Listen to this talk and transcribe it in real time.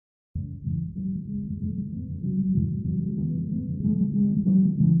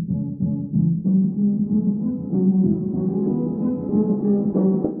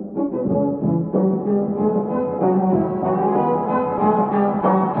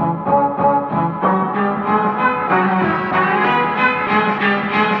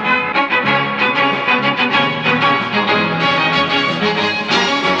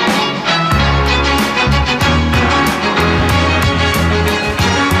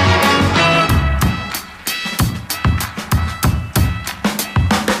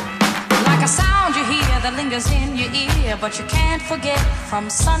But you can't forget from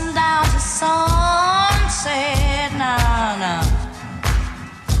sundown to sunset. Nah.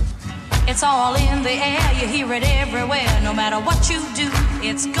 It's all in the air, you hear it everywhere. No matter what you do,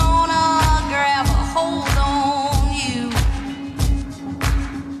 it's gonna grab a hold on you.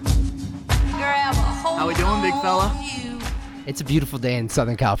 Grab a hold on you. How we doing, big fella? It's a beautiful day in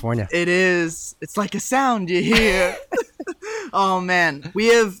Southern California. It is. It's like a sound you hear. Oh, man. We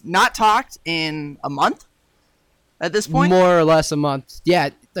have not talked in a month at this point. More or less a month. Yeah,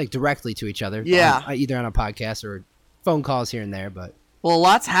 like directly to each other. Yeah. Either on a podcast or phone calls here and there. But well, a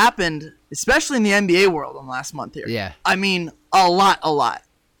lot's happened, especially in the NBA world in the last month here. Yeah. I mean, a lot.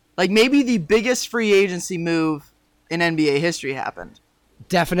 Like maybe the biggest free agency move in NBA history happened.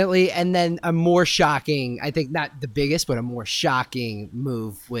 Definitely. And then a more shocking, I think not the biggest, but a more shocking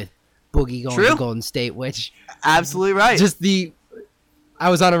move with Boogie going to Golden State, which... Absolutely right. I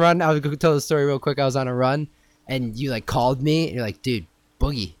was on a run. I was going to tell the story real quick. I was on a run, and you like called me, and you're like, dude,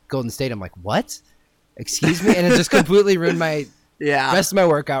 Boogie, Golden State. I'm like, what? Excuse me? And it just completely ruined my rest of my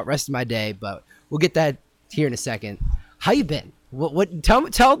workout, rest of my day. But we'll get that here in a second. How you been? What?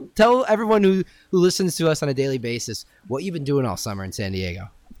 Tell everyone who listens to us on a daily basis what you've been doing all summer in San Diego.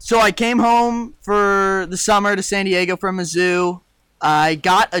 So I came home for the summer to San Diego from Mizzou. I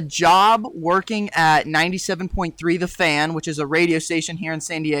got a job working at 97.3 The Fan, which is a radio station here in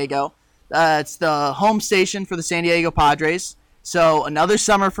San Diego. It's the home station for the San Diego Padres. So another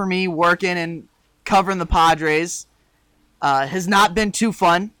summer for me working and covering the Padres. Has not been too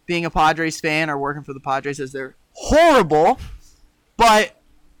fun being a Padres fan or working for the Padres, as they're horrible. But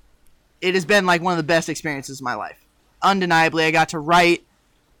it has been like one of the best experiences of my life. Undeniably, I got to write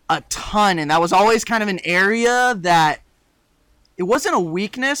a ton, and that was always kind of an area that it wasn't a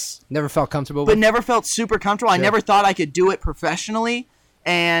weakness. Never felt comfortable but with. Never felt super comfortable. Sure. I never thought I could do it professionally.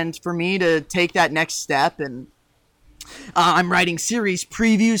 And for me to take that next step, and I'm writing series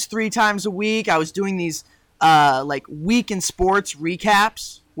previews 3 times a week. I was doing these like week in sports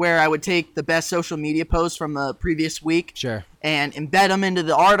recaps where I would take the best social media posts from the previous week and embed them into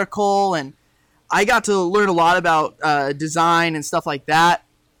the article. And I got to learn a lot about design and stuff like that.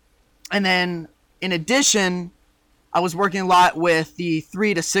 And then in addition, I was working a lot with the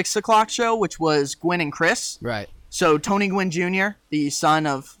 3 to 6 o'clock show, which was Gwynn and Chris. Right. So Tony Gwynn Jr., the son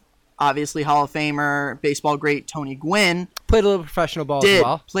of obviously Hall of Famer, baseball great Tony Gwynn. Played a little professional ball as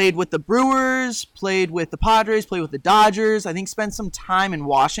well. Played with the Brewers, played with the Padres, played with the Dodgers. I think spent some time in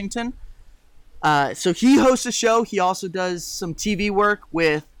Washington. So he hosts a show. He also does some TV work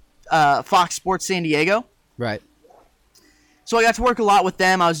with Fox Sports San Diego. Right. So I got to work a lot with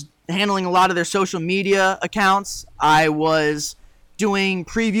them. I was handling a lot of their social media accounts. I was doing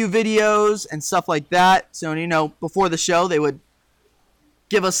preview videos and stuff like that. So, before the show, they would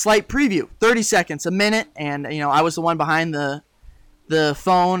give a slight preview, 30 seconds, a minute. And, I was the one behind the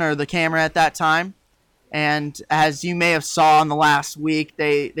phone or the camera at that time. And as you may have saw in the last week,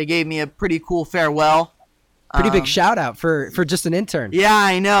 they gave me a pretty cool farewell. Pretty big shout out for just an intern. Yeah,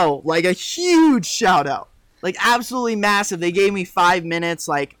 I know. Like a huge shout out. Like absolutely massive. They gave me 5 minutes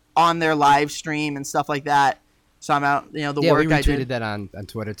like on their live stream and stuff like that. So I'm out, the work I did. Yeah, we retweeted that on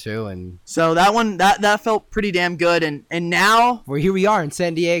Twitter too. And so that one, that felt pretty damn good. And now well, here we are in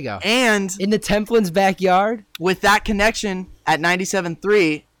San Diego. And in the Templin's backyard. With that connection at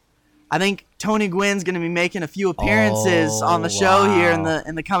 97.3, I think Tony Gwynn's going to be making a few appearances on the show here in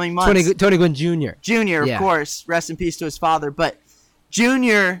the coming months. Tony Gwynn Jr. Jr., of course. Rest in peace to his father. But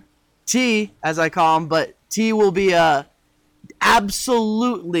Junior T, as I call him, but T will be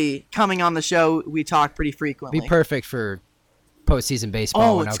absolutely coming on the show. We talk pretty frequently. Be perfect for postseason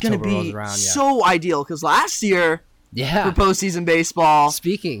baseball. Oh, it's going to be so ideal because last year for postseason baseball.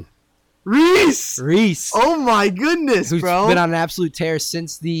 Speaking. Reese. Oh, my goodness, who's bro. Been on an absolute tear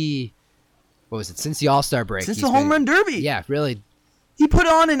since the All-Star break. Since the Home Run Derby. Yeah, really. He put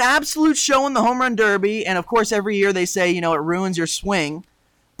on an absolute show in the Home Run Derby. And, of course, every year they say, it ruins your swing.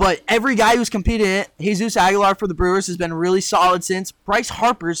 But every guy who's competed in it, Jesus Aguilar for the Brewers has been really solid since. Bryce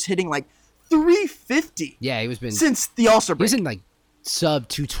Harper's hitting like 350. Yeah, he was been since the All-Star break. He was in like sub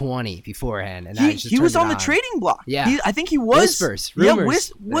 220 beforehand, and he was on the trading block. Yeah, I think he was.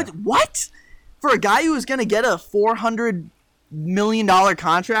 Rumors. Yeah, what? For a guy who was going to get a $400 million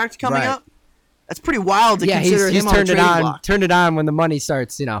contract coming up, that's pretty wild to consider him on the trading block. Turned it on when the money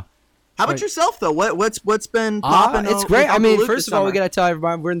starts, How about yourself, though? What's been popping? It's great. I mean, first of all, we got to tell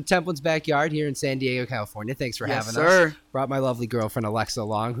everyone we're in Templin's backyard here in San Diego, California. Thanks for having us. Brought my lovely girlfriend Alexa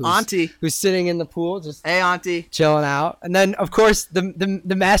along, who's sitting in the pool, just Auntie, chilling out. And then, of course,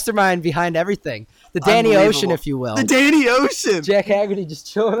 the mastermind behind everything, the Danny Ocean, if you will. The Danny Ocean. Jack Haggerty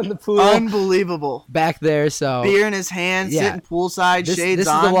just chilling in the pool. Unbelievable. Back there, so beer in his hand, sitting poolside, shades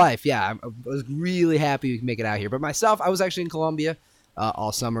on. This is the life. Yeah, I was really happy we could make it out here. But myself, I was actually in Colombia.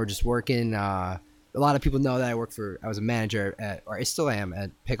 All summer, just working. A lot of people know that I was a manager I still am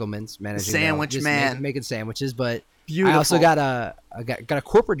at Pickleman's, managing sandwich man, making sandwiches. But beautiful. I also got a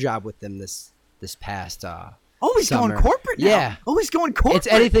corporate job with them this past. He's summer. going corporate now. Yeah. He's going corporate.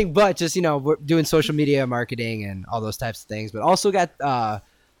 It's anything but just we're doing social media marketing and all those types of things. But also got a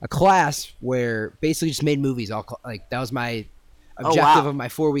class where basically just made movies. That was my objective of my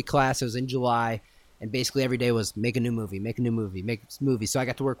 4-week class. It was in July. And basically every day was make a new movie. So I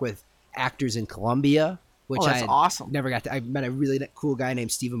got to work with actors in Colombia, which that's awesome. Never got to. I met a really cool guy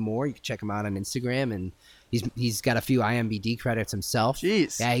named Stephen Moore. You can check him out on Instagram, and he's got a few IMDb credits himself.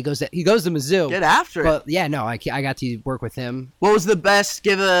 Jeez. Yeah, he goes to Mizzou. Get after it. But yeah, no, I got to work with him. What was the best?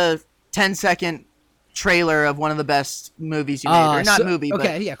 Give a 10-second trailer of one of the best movies you made, or not movie, but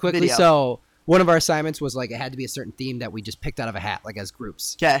quickly. Video. So one of our assignments was it had to be a certain theme that we just picked out of a hat, as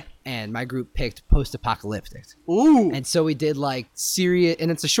groups. Okay. And my group picked post-apocalyptic. Ooh. And so we did serious,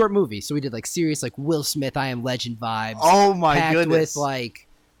 and it's a short movie. So we did serious Will Smith, I Am Legend vibes. Oh my goodness.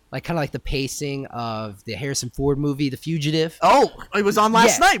 With kind of the pacing of the Harrison Ford movie, The Fugitive. Oh, it was on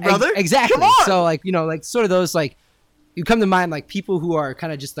last night, brother. Exactly. Come on. So sort of those you come to mind people who are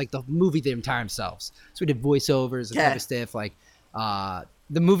kind of just the movie the entire themselves. So we did voiceovers and type of stuff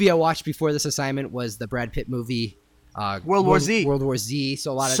the movie I watched before this assignment was the Brad Pitt movie, World War Z. World War Z.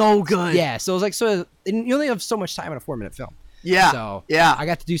 So good. Yeah. So it was and you only have so much time in a 4-minute film. Yeah. So yeah, I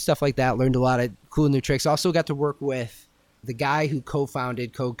got to do stuff like that. Learned a lot of cool new tricks. Also got to work with the guy who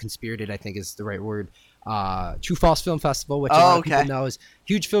co-conspirated, I think is the right word. True False Film Festival, which a lot of people know is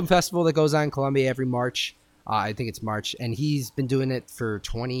huge film festival that goes on in Colombia every March. I think it's March, and he's been doing it for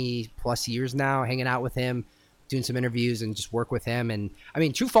 20 plus years now. Hanging out with him. Doing some interviews and just work with him. And I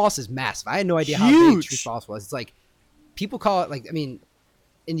mean, True False is massive. I had no idea how big True False was. It's people call it in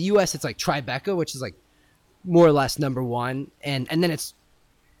the US it's Tribeca, which is more or less number one. And then it's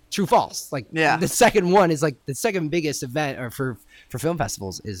True False. The second one is the second biggest event or for film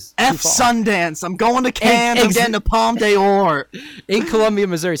festivals is Sundance. I'm going to Cannes. I'm getting to Palme d'Or in Columbia,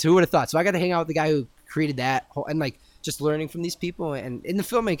 Missouri. So who would have thought? So I got to hang out with the guy who created that whole, and just learning from these people and in the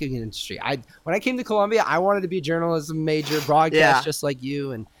filmmaking industry. When I came to Columbia, I wanted to be a journalism major, broadcast just like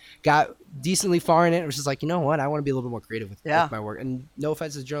you, and got decently far in it. It was just you know what? I want to be a little bit more creative with my work. And no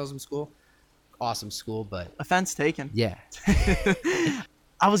offense to journalism school. Awesome school, but... Offense taken. Yeah.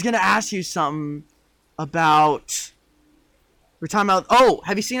 I was going to ask you something about... We're talking about,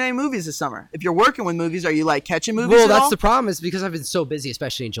 have you seen any movies this summer? If you're working with movies, are you catching movies Well, at that's all? the problem is because I've been so busy,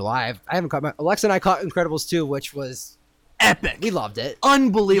 especially in July. I haven't caught Alexa and I caught Incredibles 2, which was epic. We loved it.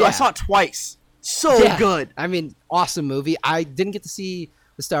 Unbelievable. I saw it twice. So good. I mean, awesome movie. I didn't get to see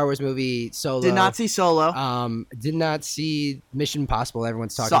the Star Wars movie Solo. Did not see Solo. Did not see Mission Impossible.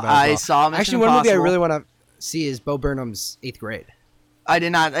 Everyone's talking about I saw Mission Actually, Impossible. One movie I really want to see is Bo Burnham's 8th Grade. I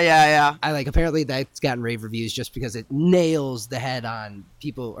did not. Yeah. I apparently that's gotten rave reviews just because it nails the head on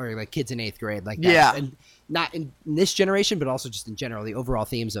people or kids in 8th grade that. Yeah. And not in this generation, but also just in general, the overall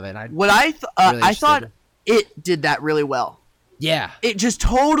themes of it. I thought it did that really well. Yeah. It just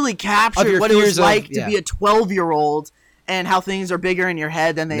totally captured what it was like to be a 12-year-old and how things are bigger in your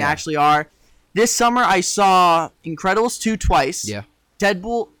head than they actually are. This summer, I saw Incredibles 2 twice. Yeah.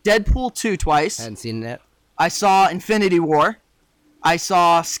 Deadpool 2 twice. Hadn't seen it. I saw Infinity War. I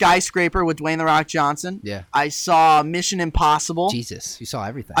saw Skyscraper with Dwayne "The Rock" Johnson. Yeah. I saw Mission Impossible. Jesus, you saw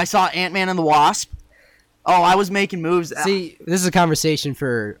everything. I saw Ant-Man and the Wasp. Oh, I was making moves. See, this is a conversation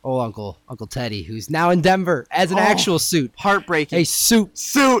for old Uncle Teddy, who's now in Denver as an actual suit. Heartbreaking. A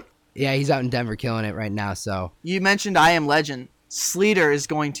suit. Yeah, he's out in Denver killing it right now. So you mentioned I Am Legend. Sleater is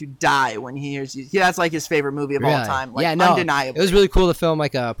going to die when he hears you. Yeah, that's his favorite movie of all time. Undeniably. It was really cool to film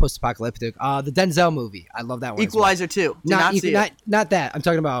a post-apocalyptic. The Denzel movie. I love that one. Equalizer 2. Not that. I'm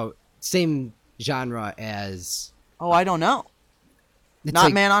talking about same genre as. Oh, I don't know.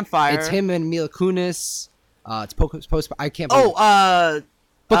 Not Man on Fire. It's him and Mila Kunis. It's post. I can't. Believe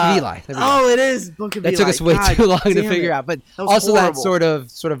Book of Eli. It is Book of Eli. That took us way too long to figure out, but also horrible.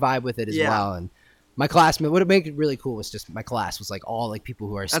 that sort of vibe with it as well. And my classmate, what made it really cool was just my class was like all like people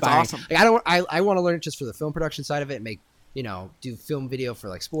who are aspiring. That's awesome. Like I want to learn it just for the film production side of it, and make do film video for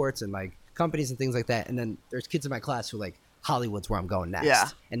like sports and like companies and things like that. And then there's kids in my class who like Hollywood's where I'm going next. Yeah.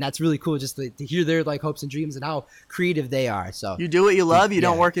 And that's really cool just to hear their like hopes and dreams and how creative they are. So you do what you love. You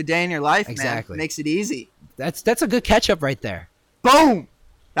don't work a day in your life, exactly. Man. Makes it easy. That's a good catch up right there. Boom.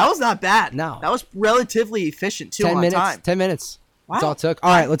 That was not bad. No. That was relatively efficient too. 10 minutes. Time. 10 minutes. Wow. That's all it took.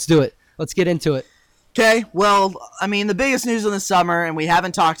 All right, let's do it. Let's get into it. Okay. Well, I mean, the biggest news of the summer, and we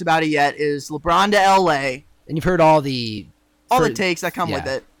haven't talked about it yet, is LeBron to LA. And you've heard all the takes that come with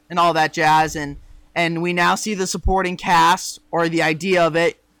it and all that jazz. And we now see the supporting cast, or the idea of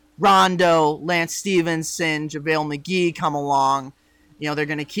it. Rondo, Lance Stevenson, JaVale McGee come along. They're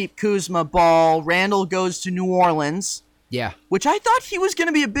going to keep Kuzma, Ball. Randall goes to New Orleans. Yeah. Which I thought he was going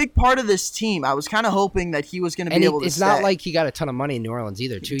to be a big part of this team. I was kind of hoping that he was going to be able to It's stay. not like he got a ton of money in New Orleans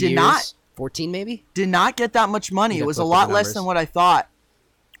either. 2 years. Did not. 14 maybe? Did not get that much money. It was a lot less than what I thought.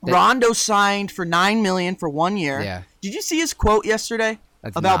 Rondo signed for $9 million for 1 year. Yeah. Did you see his quote yesterday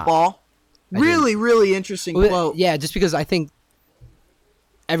about Ball? Really interesting quote. Yeah, just because I think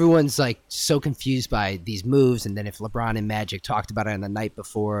everyone's like so confused by these moves, and then if LeBron and Magic talked about it on the night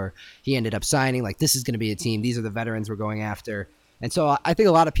before he ended up signing, like this is going to be a team. These are the veterans we're going after. And so I think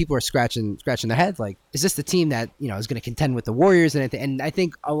a lot of people are scratching their heads, like, is this the team that is going to contend with the Warriors? And I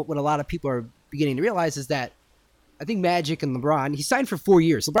think what a lot of people are beginning to realize is that I think Magic and LeBron, he signed for 4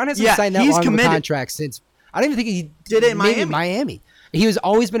 years. LeBron hasn't signed that long of a contract since. I don't even think he did it in Miami. He was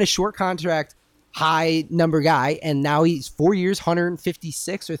always been a short contract, high number guy, and now he's 4 years,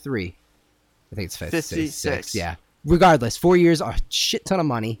 156 or 3. I think it's 56. Yeah. Regardless, 4 years, a shit ton of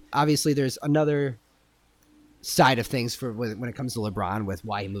money. Obviously, there's another side of things for when it comes to LeBron with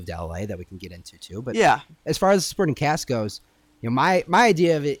why he moved to LA that we can get into too. But as far as the supporting cast goes, my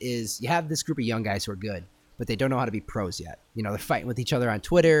idea of it is you have this group of young guys who are good, but they don't know how to be pros yet. They're fighting with each other on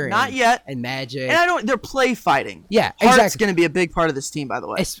Twitter. Not yet. And Magic. And they're play fighting. Yeah, Hart's exactly. going to be a big part of this team, by the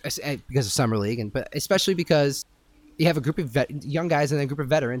way. Because of Summer League, but especially because you have a group of young guys and then a group of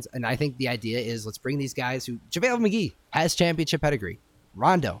veterans. And I think the idea is let's bring these guys who JaVale McGee has championship pedigree.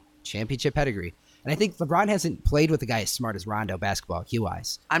 Rondo, championship pedigree. And I think LeBron hasn't played with a guy as smart as Rondo basketball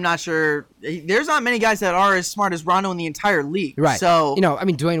IQ-wise. I'm not sure. There's not many guys that are as smart as Rondo in the entire league. Right. So,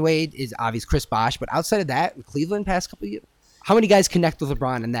 Dwayne Wade is obvious, Chris Bosh, but outside of that, Cleveland past couple of years, how many guys connect with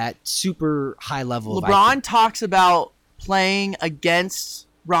LeBron in that super high level? LeBron talks about playing against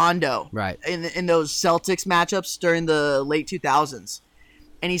Rondo in those Celtics matchups during the late 2000s.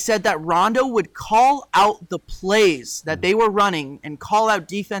 And he said that Rondo would call out the plays that they were running and call out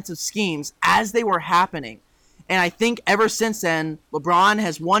defensive schemes as they were happening. And I think ever since then, LeBron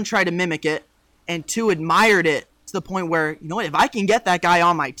has, 1, tried to mimic it, and 2, admired it to the point where, if I can get that guy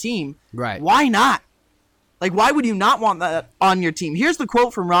on my team, why not? Like, why would you not want that on your team? Here's the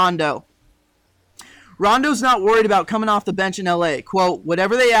quote from Rondo. Rondo's not worried about coming off the bench in LA. Quote,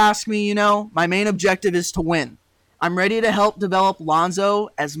 whatever they ask me, my main objective is to win. I'm ready to help develop Lonzo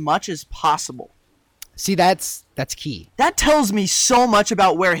as much as possible. See, that's key. That tells me so much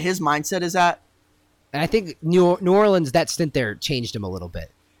about where his mindset is at. And I think New Orleans, that stint there changed him a little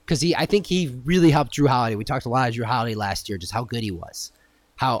bit. Because I think he really helped Drew Holiday. We talked a lot of Drew Holiday last year, just how good he was.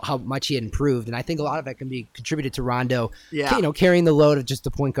 How much he had improved. And I think a lot of that can be contributed to Rondo, carrying the load of just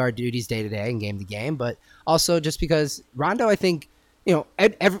the point guard duties day to day and game to game. But also just because Rondo, I think,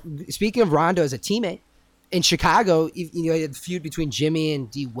 speaking of Rondo as a teammate, in Chicago, you had the feud between Jimmy and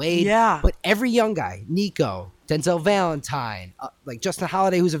D. Wade. Yeah. But every young guy, Nico, Denzel Valentine, like Justin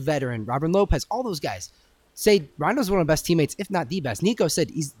Holiday, who's a veteran, Robin Lopez, all those guys say Rondo's one of the best teammates, if not the best. Nico said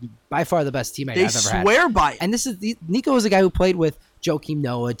he's by far the best teammate I've ever had. They swear by it. And Nico is a guy who played with Joakim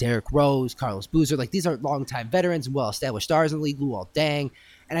Noah, Derrick Rose, Carlos Boozer. Like, these are longtime veterans and well-established stars in the league, Luol Deng.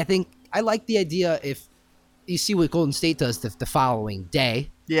 And I think I like the idea if you see what Golden State does the following day.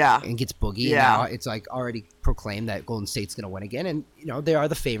 Yeah. And gets Boogie. Yeah. And now it's like already proclaimed that Golden State's going to win again. And, they are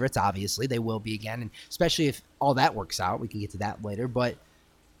the favorites, obviously. They will be again. And especially if all that works out. We can get to that later. But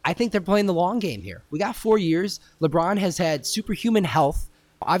I think they're playing the long game here. We got 4 years. LeBron has had superhuman health.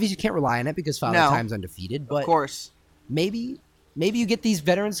 Obviously, you can't rely on it because Father Time's undefeated. But of course. Maybe you get these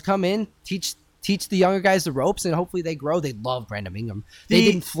veterans to come in, teach the younger guys the ropes, and hopefully they grow. They love Brandon Ingram. They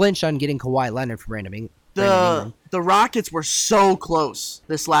didn't flinch on getting Kawhi Leonard for Brandon Ingram. The Rockets were so close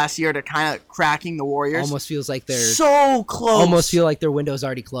this last year to kind of cracking the Warriors. Almost feels like they're so close. Almost feel like their window's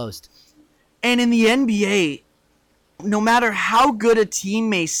already closed. And in the NBA, no matter how good a team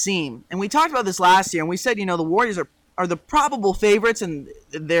may seem, and we talked about this last year, and we said, the Warriors are are the probable favorites, and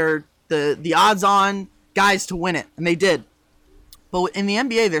they're the odds-on guys to win it, and they did. But in the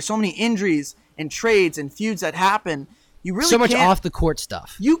NBA, there's so many injuries and trades and feuds that happen. You really so much can't, off the court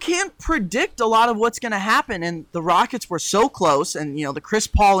stuff. You can't predict a lot of what's going to happen, and the Rockets were so close. And the Chris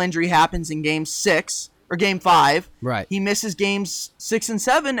Paul injury happens in Game 6 or Game 5. Right. He misses Games 6 and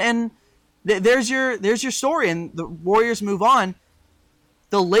 7, and there's your story. And the Warriors move on.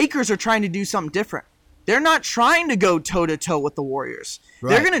 The Lakers are trying to do something different. They're not trying to go toe-to-toe with the Warriors.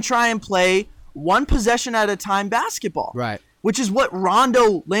 Right. They're going to try and play one possession at a time basketball. Right. Which is what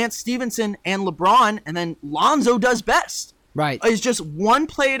Rondo, Lance Stevenson, and LeBron, and then Lonzo does best. Right. It's just one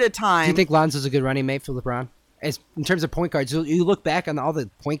play at a time. Do you think Lonzo's a good running mate for LeBron? In terms of point guards, you look back on all the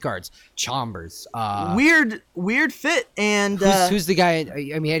point guards, Chalmers. Weird fit. And who's the guy?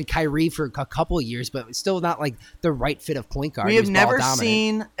 I mean, he had Kyrie for a couple of years, but still not like the right fit of point guard. We have never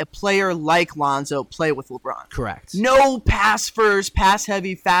seen a player like Lonzo play with LeBron. Correct. No pass first, pass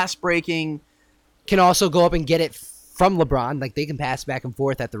heavy, fast breaking. Can also go up and get it from LeBron. Like they can pass back and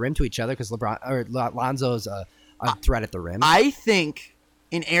forth at the rim to each other because Lonzo's a threat at the rim. I think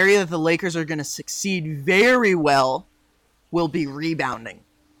an area that the Lakers are going to succeed very well will be rebounding.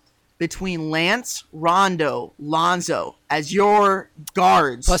 Between Lance, Rondo, Lonzo as your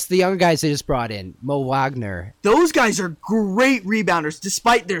guards. Plus the young guys they just brought in, Mo Wagner. Those guys are great rebounders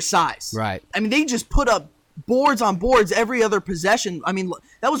despite their size. Right. I mean, they just put up boards on boards every other possession. I mean,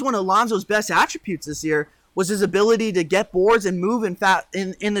 that was one of Lonzo's best attributes this year was his ability to get boards and move in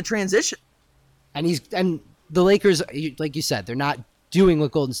the transition. And the Lakers, like you said, they're not doing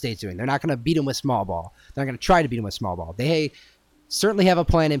what Golden State's doing. They're not going to beat them with small ball. They're not going to try to beat them with small ball. They certainly have a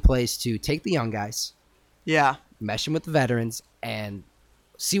plan in place to take the young guys, mesh them with the veterans, and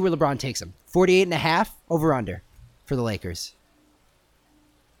see where LeBron takes them. 48.5 over under for the Lakers.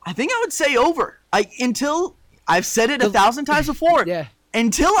 I think I would say over. Until I've said it 1,000 times before. Yeah.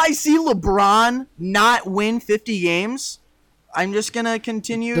 Until I see LeBron not win 50 games, I'm just going to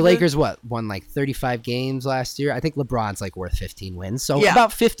continue. The Lakers, won like 35 games last year? I think LeBron's like worth 15 wins. So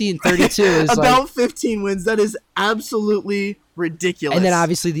about 50 and 32 is about 15 wins. That is absolutely ridiculous. And then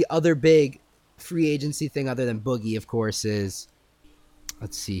obviously the other big free agency thing other than Boogie, of course, is,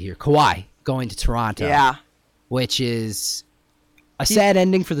 let's see here, Kawhi going to Toronto. Yeah. Which is a sad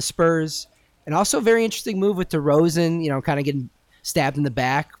ending for the Spurs. And also a very interesting move with DeRozan, kind of getting stabbed in the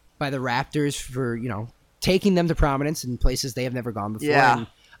back by the Raptors for, taking them to prominence in places they have never gone before. Yeah. And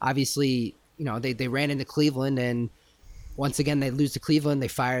obviously, they ran into Cleveland, and once again, they lose to Cleveland. They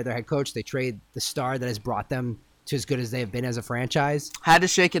fire their head coach. They trade the star that has brought them to as good as they have been as a franchise. Had to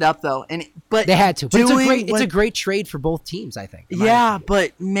shake it up, though. But they had to. But it's a great trade for both teams, I think. Yeah,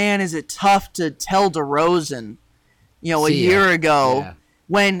 but man, is it tough to tell DeRozan, a year ago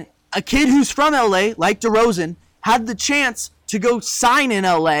when a kid who's from LA, like DeRozan, had the chance to go sign in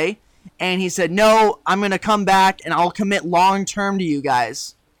LA, and he said, no, I'm going to come back and I'll commit long term to you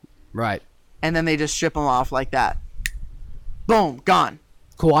guys. Right. And then they just ship him off like that. Boom, gone.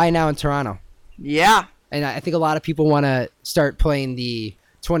 Kawhi now in Toronto. Yeah. And I think a lot of people want to start playing the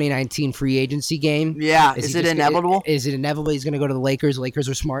 2019 free agency game. Yeah. Is it inevitable? Is it inevitable he's going to go to the Lakers? Lakers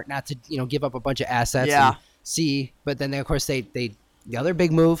are smart not to, give up a bunch of assets and see. But then, of course, the other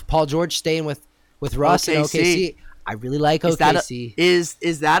big move, Paul George staying with Russ and OKC. I really like OKC.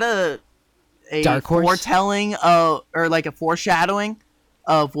 Is that a dark horse foretelling or like a foreshadowing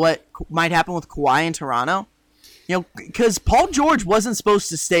of what might happen with Kawhi in Toronto? Because Paul George wasn't supposed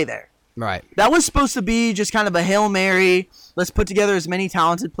to stay there. Right. That was supposed to be just kind of a Hail Mary. Let's put together as many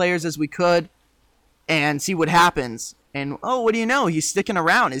talented players as we could and see what happens. And what do you know? He's sticking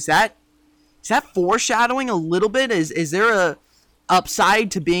around. Is that foreshadowing a little bit? Is there a upside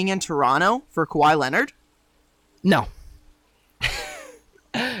to being in Toronto for Kawhi Leonard? No.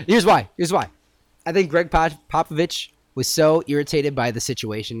 Here's why. I think Greg Popovich was so irritated by the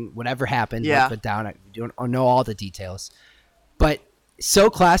situation, whatever happened, but down. I don't know all the details. But so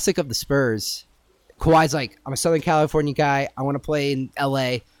classic of the Spurs. Kawhi's like, I'm a Southern California guy. I want to play in LA.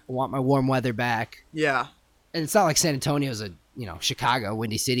 I want my warm weather back. Yeah. And it's not like San Antonio's Chicago,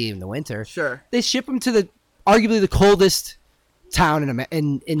 Windy City in the winter. Sure. They ship him to arguably the coldest town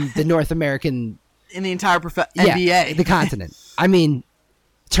in the North American in the entire NBA. The continent. I mean,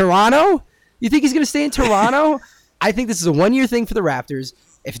 Toronto? You think he's going to stay in Toronto? I think this is a one-year thing for the Raptors.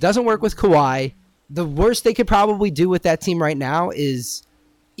 If it doesn't work with Kawhi, the worst they could probably do with that team right now is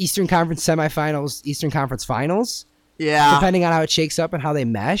Eastern Conference semifinals, Eastern Conference finals. Yeah. Depending on how it shakes up and how they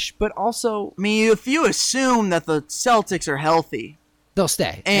mesh. But also, I mean, if you assume that the Celtics are healthy, they'll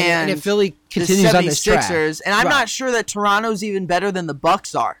stay. And if Philly continues on this track. And I'm not sure that Toronto's even better than the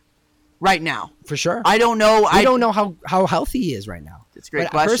Bucks are. right now. For sure. I don't know. I don't know how healthy he is right now. It's a great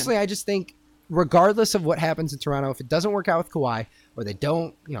question. Personally, I just think regardless of what happens in Toronto, if it doesn't work out with Kawhi, or they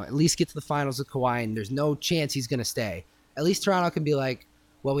don't, at least get to the finals with Kawhi, and there's no chance he's going to stay, at least Toronto can be like,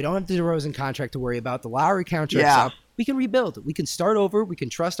 well, we don't have the DeRozan contract to worry about. The Lowry contract's up. We can rebuild. We can start over. We can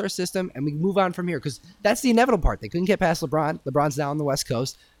trust our system, and we can move on from here, because that's the inevitable part. They couldn't get past LeBron. LeBron's now on the West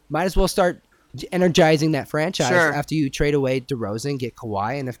Coast. Might as well start energizing that franchise after you trade away DeRozan, get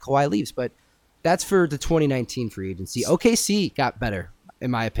Kawhi, and if Kawhi leaves. But that's for the 2019 free agency. OKC got better,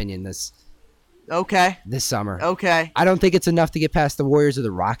 in my opinion, this summer. Okay. I don't think it's enough to get past the Warriors or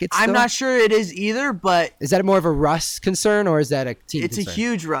the Rockets. I'm not sure it is either, but is that more of a Russ concern, or is that a team concern? It's a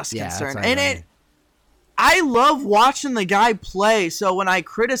huge Russ concern. And I love watching the guy play, so when I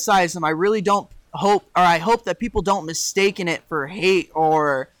criticize him, I really don't hope that people don't mistake it for hate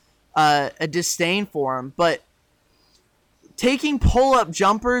or a disdain for him. But taking pull-up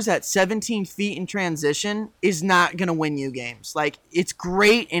jumpers at 17 feet in transition is not going to win you games. Like, it's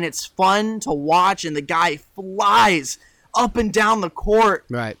great and it's fun to watch, and the guy flies up and down the court.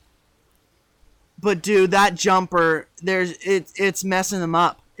 Right. But, dude, that jumper, it's messing them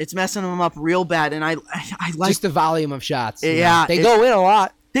up. It's messing them up real bad, and I like... Just the volume of shots. Yeah. They go in a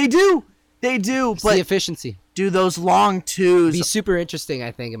lot. They do. It's but the efficiency. Do those long twos. It'd be super interesting,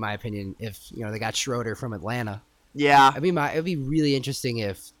 I think, in my opinion, if they got Schroeder from Atlanta. Yeah. It'd be really interesting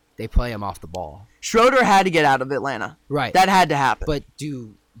if they play him off the ball. Schroeder had to get out of Atlanta. Right. That had to happen. But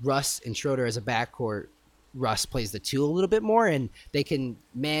do Russ and Schroeder as a backcourt, Russ plays the 2 a little bit more, and they can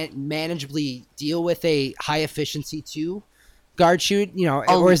manageably deal with a high-efficiency 2 guard shoot,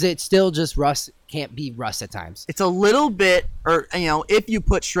 or is it still just Russ can't be Russ at times? It's a little bit, if you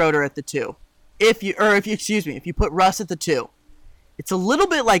put Schroeder at the 2. If you put Russ at the 2. It's a little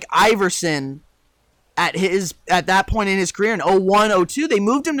bit like Iverson at that point in his career in 01, 02. They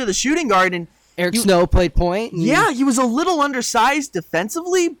moved him to the shooting guard, and Eric Snow played point. Yeah, he was a little undersized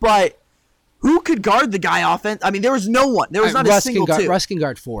defensively, but who could guard the guy offense? I mean, there was no one. There was not a single 2. Russ can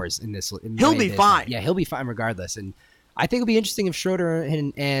guard 4s in this. He'll be fine. Yeah, he'll be fine regardless. And I think it'll be interesting if Schroeder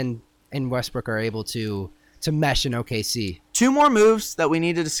and Westbrook are able to mesh in OKC. 2 more moves that we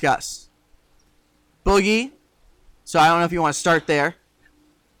need to discuss. Boogie. So I don't know if you want to start there.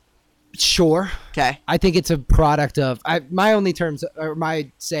 Sure. Okay. I think it's a product of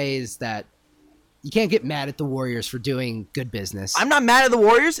my say is that you can't get mad at the Warriors for doing good business. I'm not mad at the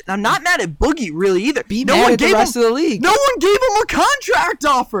Warriors, and I'm not mad at Boogie really either. Mad at the rest of the league. No one gave him a contract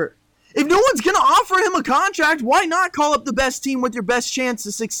offer. If no one's going to offer him a contract, why not call up the best team with your best chance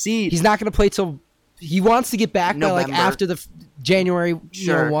to succeed? He's not going to play till he wants to get back by after the January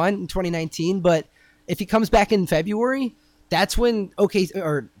 1 in 2019. But if he comes back in February, that's when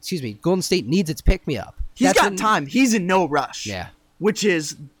Golden State needs its pick-me-up. He's got time. He's in no rush. Yeah. Which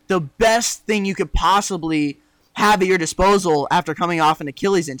is the best thing you could possibly have at your disposal after coming off an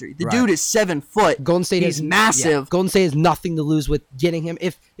Achilles injury. The dude is 7 foot. Golden State is massive. Yeah. Golden State has nothing to lose with getting him.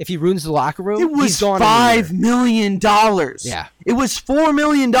 If he ruins the locker room, it was he's gone. $5 million. Yeah. It was $4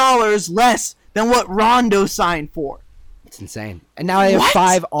 million less than what Rondo signed for. It's insane. And now they have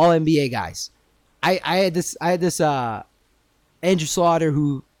 5 All-NBA guys. I had this Andrew Slaughter,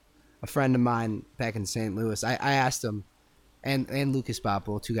 who a friend of mine back in St. Louis. I asked him, and Lucas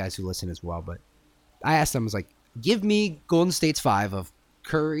Bopple, 2 guys who listen as well, but I asked him, I was like, give me Golden State's 5 of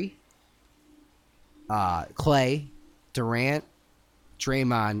Curry, Clay, Durant,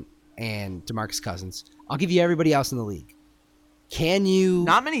 Draymond, and DeMarcus Cousins. I'll give you everybody else in the league. Can you...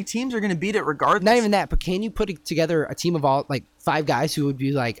 Not many teams are going to beat it regardless. Not even that, but can you put together a team of all 5 guys who would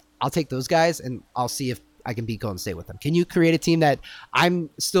be like, I'll take those guys and I'll see if I can beat Golden State with them? Can you create a team that I'm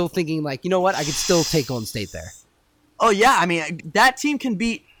still thinking I could still take Golden State there? Oh, yeah. I mean, that team can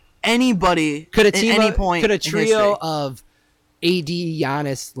beat anybody at any point. Could a trio of AD,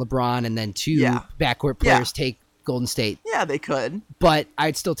 Giannis, LeBron, and then 2 backcourt players take Golden State? Yeah, they could. But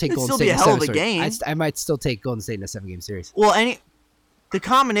I'd still take Golden State in a 7 series. It'd still be a hell of a game. I might still take Golden State in a 7-game series. Well, the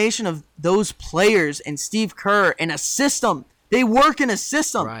combination of those players and Steve Kerr in a system, they work in a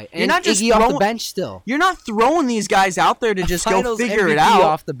system. Right. You're not just Iggy off the bench still. You're not throwing these guys out there to just go figure it out.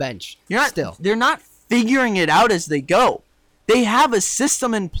 Off the bench. They're not figuring it out as they go. They have a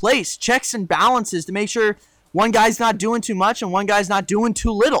system in place, checks and balances to make sure one guy's not doing too much and one guy's not doing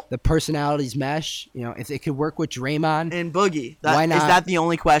too little. The personalities mesh. If it could work with Draymond and Boogie, why not? Is that the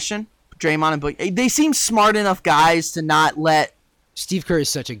only question? Draymond and Boogie. They seem smart enough guys to not let. Steve Kerr is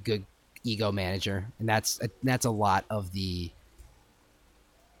such a good ego manager, and that's a lot of the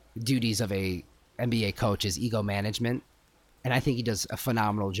duties of a NBA coach is ego management. And I think he does a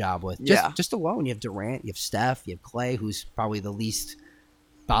phenomenal job with just alone. You have Durant, you have Steph, you have Clay, who's probably the least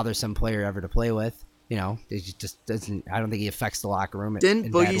bothersome player ever to play with. You know, it just doesn't. I don't think he affects the locker room. Didn't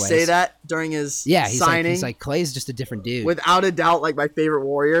in Boogie say that during his signing? He's like Clay's just a different dude. Without a doubt, like my favorite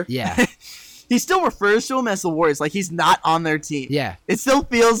Warrior. Yeah. He still refers to him as the Warriors, like he's not on their team. Yeah. It still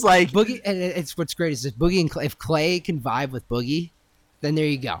feels like Boogie. And it's what's great is that Boogie and Clay, if Clay can vibe with Boogie, then there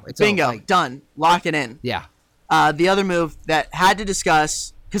you go. It's bingo, all, like, done. Lock it in. Yeah. The other move that had to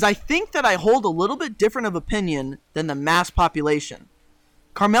discuss, because I think that I hold a little bit different of opinion than the mass population.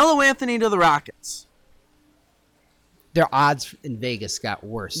 Carmelo Anthony to the Rockets. Their odds in Vegas got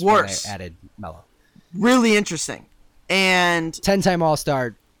worse. When they added Melo. Really interesting. And 10-time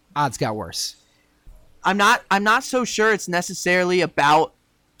All-Star odds got worse. I'm not so sure it's necessarily about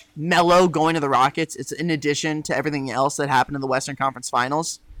Melo going to the Rockets. It's in addition to everything else that happened in the Western Conference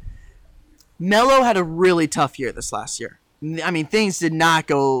Finals. Melo had a really tough year this last year. I mean, things did not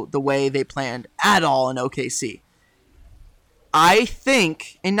go the way they planned at all in OKC. I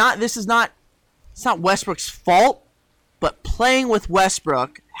think, and it's not Westbrook's fault, but playing with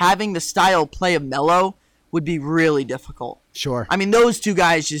Westbrook, having the style play of Melo would be really difficult. Sure. I mean, those two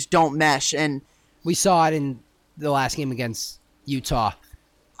guys just don't mesh, and we saw it in the last game against Utah.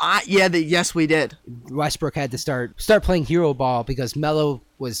 Yes, we did. Westbrook had to start playing hero ball because Melo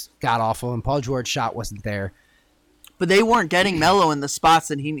was god-awful and Paul George's shot wasn't there. But they weren't getting Melo in the spots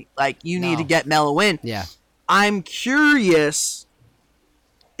that you need to get Melo in. Yeah. I'm curious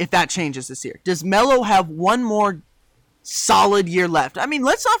if that changes this year. Does Melo have one more solid year left? I mean,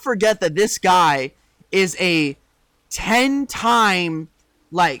 let's not forget that this guy is a 10-time,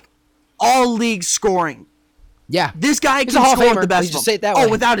 all-league scoring. Yeah. This guy He's can a Hall of score Famer. the best Let's just of them. say it that way. Oh,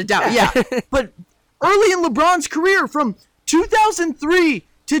 without a doubt, yeah. But early in LeBron's career, from 2003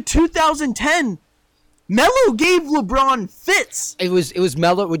 to 2010, Melo gave LeBron fits. It was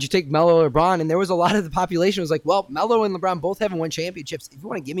Melo. Would you take Melo or LeBron? And there was a lot of the population was like, well, Melo and LeBron both haven't won championships. If you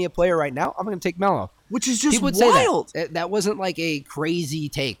want to give me a player right now, I'm going to take Melo. Which is just People would wild. Say that wasn't like a crazy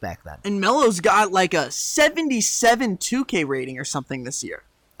take back then. And Melo's got like a 77 2K rating or something this year.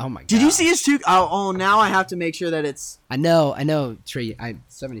 Oh my god! Did you see his 2K? Oh, now I have to make sure that it's. I know.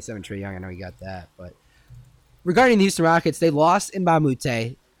 77 Trae Young. I know he got that. But regarding the Houston Rockets, they lost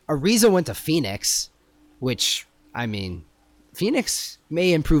Mbamute. Ariza went to Phoenix, which I mean, Phoenix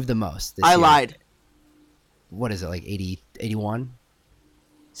may improve the most. This year. Lied. What is it, like 80, 81?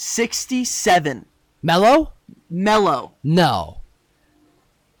 67. Melo? No.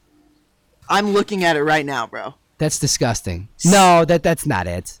 I'm looking at it right now, bro. That's disgusting. No, that's not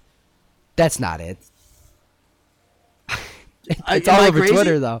it. That's not it. It's all over crazy?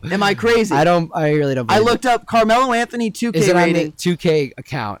 Twitter, though. Am I crazy? I really don't. I looked up Carmelo Anthony 2K Is it rating. on the 2K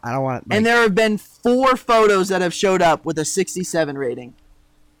account? I don't want. And there have been 4 photos that have showed up with a 67 rating.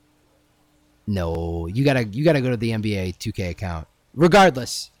 No, you gotta go to the NBA 2K account.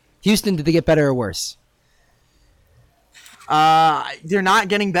 Regardless, Houston, did they get better or worse? They're not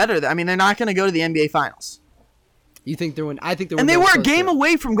getting better. I mean, they're not going to go to the NBA Finals. You think they're I think they're. And they were a game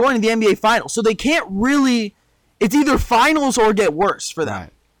away from going to the NBA Finals, so they can't really. It's either finals or get worse for them. Right.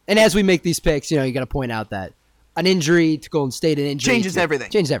 And as we make these picks, you got to point out that an injury to Golden State, changes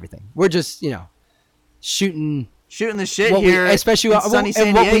everything. Changes everything. We're just shooting the shit here, especially in sunny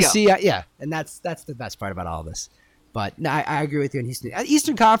San what Diego. we see. Yeah, and that's the best part about all this. But no, I agree with you on Houston.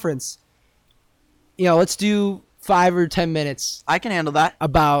 Eastern Conference. Let's do 5 or 10 minutes. I can handle that.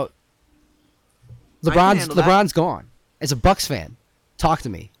 About LeBron's gone. As a Bucks fan, talk to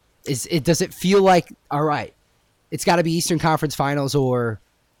me. Does it feel like all right? It's got to be Eastern Conference Finals or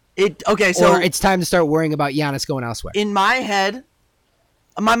it's time to start worrying about Giannis going elsewhere. In my head,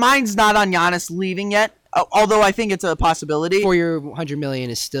 my mind's not on Giannis leaving yet, although I think it's a possibility. For your $100 million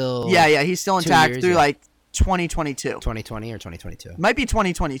is still he's still intact through 2022. 2020 or 2022? Might be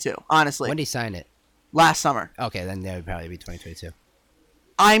 2022, honestly. When did he sign it? Last summer. Okay, then that would probably be 2022.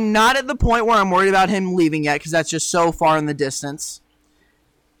 I'm not at the point where I'm worried about him leaving yet because that's just so far in the distance.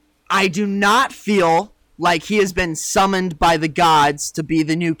 I do not feel like he has been summoned by the gods to be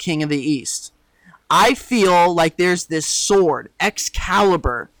the new king of the East. I feel like there's this sword,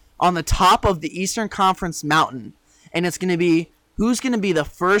 Excalibur, on the top of the Eastern Conference mountain, and it's going to be who's going to be the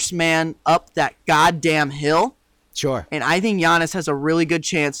first man up that goddamn hill. Sure. And I think Giannis has a really good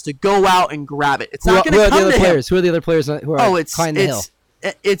chance to go out and grab it. It's not going to come to him. Who are the other players who are climbing the hill?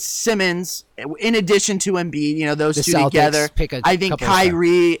 It's Simmons, in addition to Embiid, those the two Celtics together. I think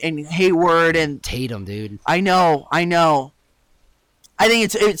Kyrie and Hayward and Tatum, dude. I know. I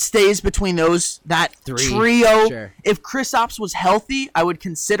think it stays between that trio. Sure. If Kristaps was healthy, I would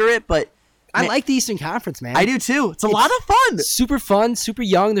consider it, but I like the Eastern Conference, man. I do too. It's a lot of fun. Super fun, super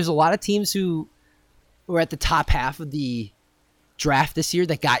young. There's a lot of teams who are at the top half of the draft this year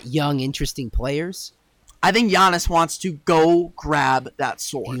that got young, interesting players. I think Giannis wants to go grab that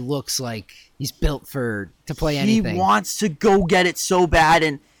sword. He looks like he's built to play anything. He wants to go get it so bad,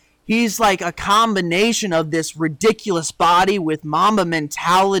 and he's like a combination of this ridiculous body with Mamba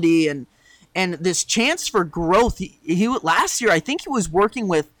mentality and this chance for growth. He last year, I think he was working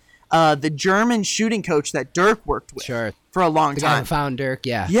with the German shooting coach that Dirk worked with for a long the time. Guy who found Dirk,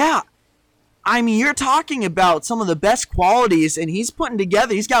 yeah. Yeah. I mean, you're talking about some of the best qualities, and he's putting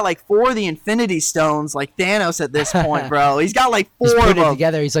together. He's got like 4 of the Infinity Stones, like Thanos at this point, bro. He's got like 4 of them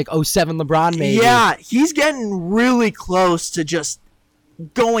together. He's like 07 LeBron, maybe. Yeah, he's getting really close to just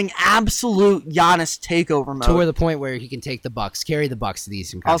going absolute Giannis takeover mode. To the point where he can take the Bucks, carry the Bucks to the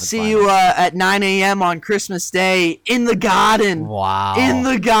Eastern I'll Conference see Finals. you at 9 a.m. on Christmas Day in the Garden. Wow. In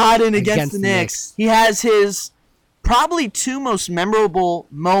the Garden against the Knicks. He has his probably 2 most memorable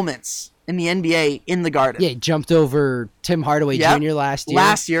moments in the NBA in the Garden. Yeah, he jumped over Tim Hardaway Jr. last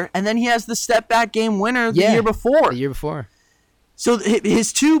year. And then he has the step-back game winner the year before. The year before. So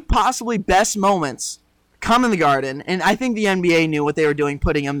his 2 possibly best moments come in the Garden, and I think the NBA knew what they were doing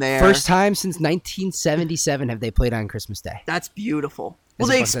putting him there. First time since 1977 have they played on Christmas Day. That's beautiful. Well,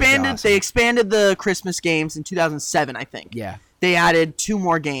 they expanded the Christmas games in 2007, I think. Yeah. They added 2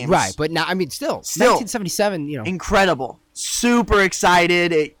 more games. Right, but now, I mean, still 1977, incredible. Super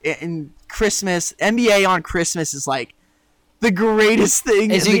excited. And Christmas, NBA on Christmas is like the greatest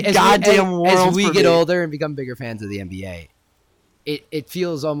thing in the goddamn world. As we get older and become bigger fans of the NBA, it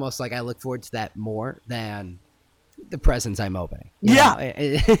feels almost like I look forward to that more than the presents I'm opening. Yeah.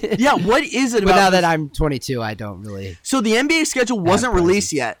 What is it about? But now that I'm 22, I don't really. So the NBA schedule wasn't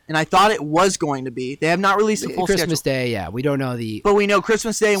released yet, and I thought it was going to be. They have not released the full Christmas schedule. Day, yeah. We don't know But we know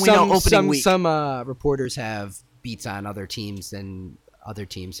Christmas Day and we know opening week. Some reporters have beats on other teams than other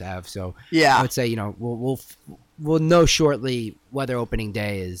teams have. So yeah. I would say, we'll know shortly whether opening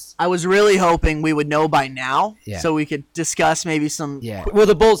day is. I was really hoping we would know by now, so we could discuss maybe some. Yeah. Well,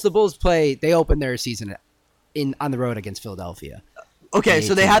 the Bulls they opened their season on the road against Philadelphia. Okay,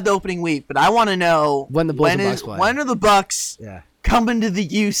 so they had the opening week, but I want to know when the Bulls and Bucks play. When are the Bucks coming to the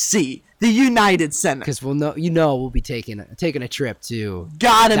UC, the United Center? Because we'll be taking a trip to.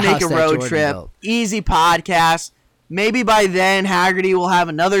 Gotta make a road trip. Easy podcast. Maybe by then Haggerty will have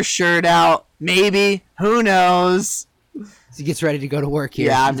another shirt out. Maybe. Who knows? He gets ready to go to work here.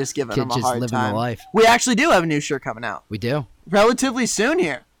 Yeah, I'm just giving him a hard time. The life. We actually do have a new shirt coming out. We do. Relatively soon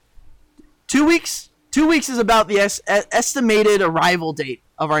here. 2 weeks. 2 weeks is about the estimated arrival date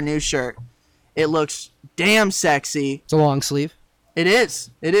of our new shirt. It looks damn sexy. It's a long sleeve. It is.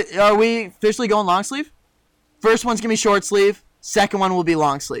 Are we officially going long sleeve? First one's going to be short sleeve. Second one will be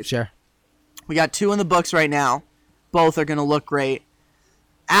long sleeve. Sure. We got 2 in the books right now. Both are going to look great.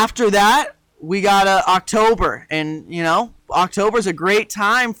 After that, we got October. And, October's a great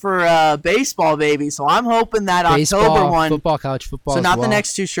time for baseball, baby. So I'm hoping that October one. Football, college football. So not the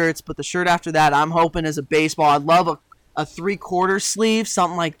next 2 shirts, but the shirt after that, I'm hoping is a baseball. I'd love a 3/4 sleeve,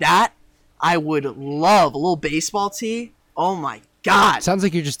 something like that. I would love a little baseball tee. Oh, my God. Sounds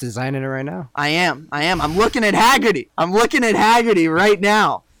like you're just designing it right now. I am. I'm looking at Haggerty. Right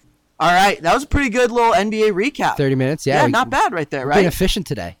now. All right, that was a pretty good little NBA recap. 30 minutes, yeah. Not bad right there, right? We're being efficient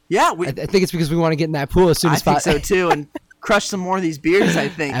today. Yeah. I think it's because we want to get in that pool as soon as possible. I think so, too, and crush some more of these beers, I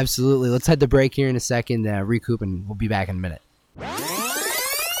think. Absolutely. Let's head to break here in a second, recoup, and we'll be back in a minute.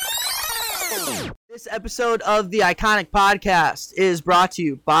 This episode of the Iconic Podcast is brought to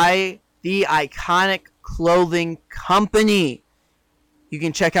you by the Iconic Clothing Company. You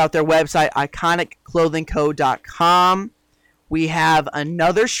can check out their website, iconicclothingco.com. We have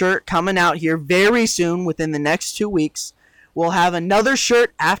another shirt coming out here very soon, within the next 2 weeks. We'll have another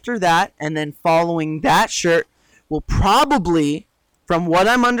shirt after that, and then following that shirt will probably, from what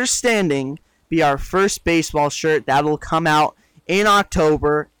I'm understanding, be our first baseball shirt. That'll come out in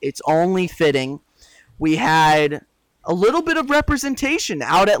October. It's only fitting. We had a little bit of representation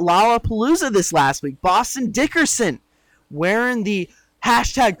out at Lollapalooza this last week. Boston Dickerson wearing the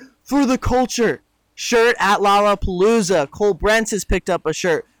hashtag for the culture shirt at Lollapalooza. Cole Brentz has picked up a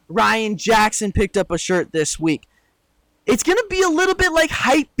shirt. Ryan Jackson picked up a shirt this week. It's going to be a little bit like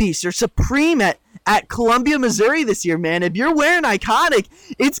Hypebeast or Supreme at Columbia, Missouri this year, man. If you're wearing Iconic,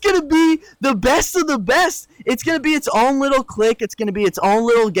 it's going to be the best of the best. It's going to be its own little clique. It's going to be its own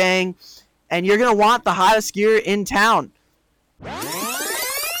little gang. And you're going to want the hottest gear in town. Sound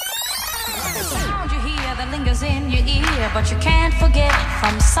you hear that lingers in your ear, but you can't forget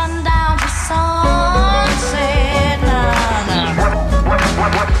from sundown to sunset.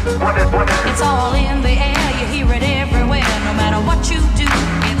 It's all in the air, you hear it everywhere. No matter what you do,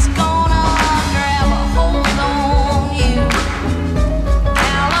 it's gonna grab a hold on you.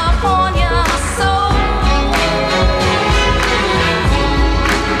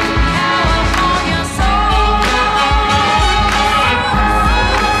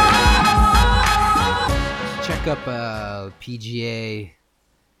 look up PGA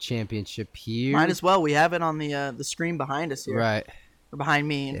Championship here. Might as well. We have it on the screen behind us here. Right. Or behind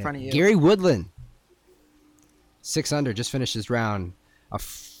me, in front of you. Gary Woodland, 6 under, just finished his round. A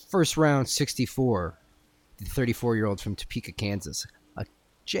first round 64. The 34-year-old from Topeka, Kansas. A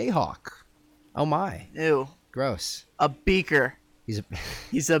Jayhawk. Oh, my. Ew. Gross. A beaker.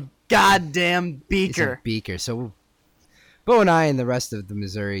 He's a goddamn beaker. He's a beaker. So Bo and I and the rest of the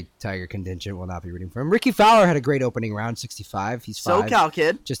Missouri Tiger contingent will not be rooting for him. Ricky Fowler had a great opening round, 65. He's 5. SoCal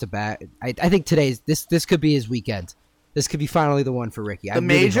kid. Just a bat. I think this could be his weekend. This could be finally the one for Ricky. The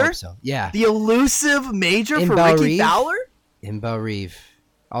major? Really hope so. Yeah. The elusive major In for Belle Ricky Reve. Fowler? In Belle Reve.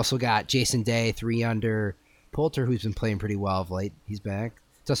 Also got Jason Day, 3 under. Poulter, who's been playing pretty well of late. He's back.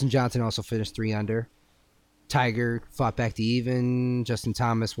 Dustin Johnson also finished 3 under. Tiger fought back to even. Justin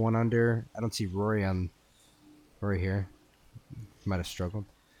Thomas 1 under. I don't see Rory here. Might have struggled.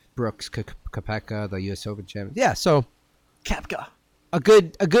 Brooks Koepka, the U.S. Open champion. Yeah, so Koepka. a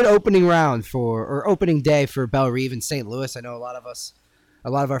good opening round opening day for Belle Reve in St. Louis. I know a lot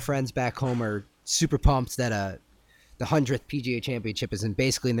of our friends back home are super pumped that the 100th PGA Championship is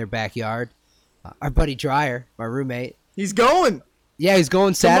basically in their backyard. Our buddy Dreyer, my roommate, he's going. Yeah, he's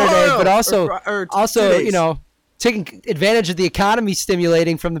going Saturday, tomorrow, but also or taking advantage of the economy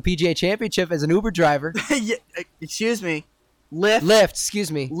stimulating from the PGA Championship as an Uber driver. Yeah, excuse me. Lyft, excuse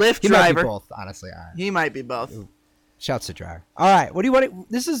me. Lyft he driver. Might be both, honestly. He might be both. Shouts to Dreyer. All right, what do you want?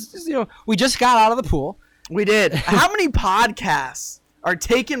 This is we just got out of the pool. We did. How many podcasts are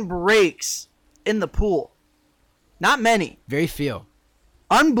taking breaks in the pool? Not many. Very few.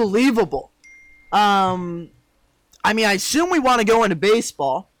 Unbelievable. I assume we want to go into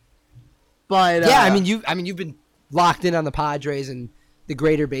baseball, but yeah, you've been locked in on the Padres and the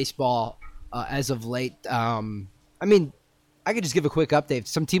greater baseball as of late. I could just give a quick update.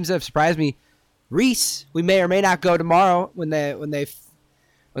 Some teams that have surprised me. Reese, we may or may not go tomorrow when they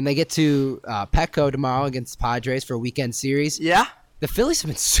get to Petco tomorrow against the Padres for a weekend series. Yeah. The Phillies have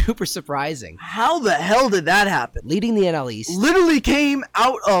been super surprising. How the hell did that happen? Leading the NL East. Literally came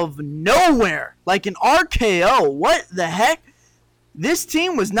out of nowhere, like an RKO. What the heck? This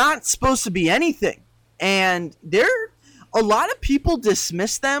team was not supposed to be anything. And a lot of people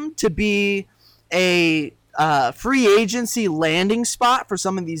dismiss them to be a free agency landing spot for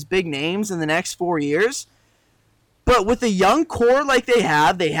some of these big names in the next 4 years. But with a young core like they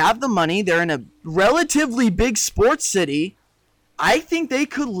have the money, they're in a relatively big sports city. I think they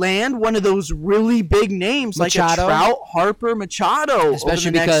could land one of those really big names Machado, like a Trout, Harper, Machado, especially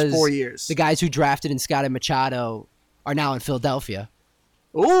over the because next 4 years. The guys who drafted and scouted Machado are now in Philadelphia.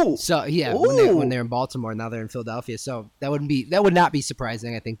 Ooh. So yeah, Ooh. When they're in Baltimore, now they're in Philadelphia. So that would not be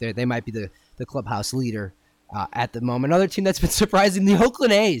surprising. I think they might be the clubhouse leader at the moment. Another team that's been surprising, the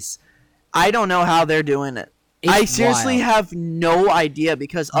Oakland A's. I don't know how they're doing it. I seriously have no idea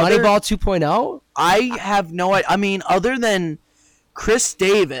because Moneyball 2.0. I have no idea. I mean, other than Chris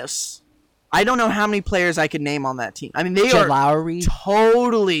Davis, I don't know how many players I could name on that team. I mean, they Jed are Lowry.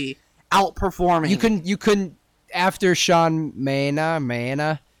 Totally outperforming. You couldn't after Sean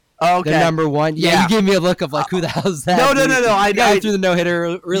Manaea. Okay. The number one. Yeah, you gave me a look of like, who the hell is that? No. I threw the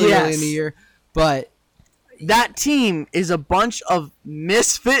no-hitter really early in the year. But that team is a bunch of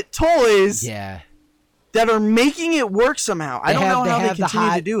misfit toys that are making it work somehow. I don't know how they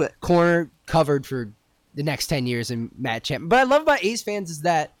continue to do it. Corner covered for the next 10 years in Matt Chapman. But I love about A's fans is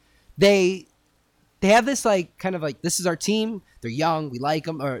that they have this like kind of like, this is our team. They're young. We like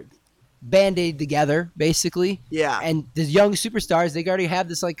them. Or Band-Aid together, basically. Yeah. And the young superstars, they already have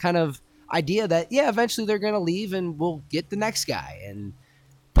this like kind of idea that, eventually they're going to leave and we'll get the next guy. And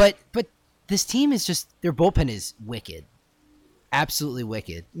But this team is just, their bullpen is wicked. Absolutely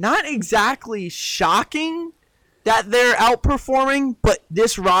wicked. Not exactly shocking that they're outperforming, but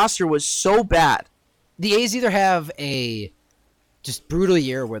this roster was so bad. The A's either have a just brutal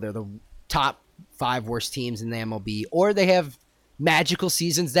year where they're the top 5 worst teams in the MLB, or they have magical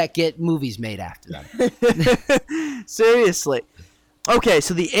seasons that get movies made after them. Seriously. Okay,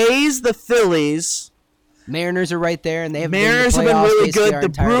 so the A's, the Phillies, Mariners are right there, and they have Mariners have been really good. The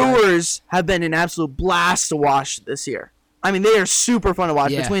Brewers have been an absolute blast to watch this year. I mean, they are super fun to watch.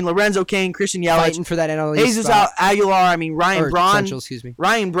 Between Lorenzo Cain, Christian Yelich, fighting for that NL East Jesus Aguilar. I mean, Ryan Braun.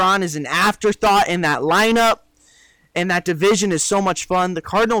 Ryan Braun is an afterthought in that lineup, and that division is so much fun. The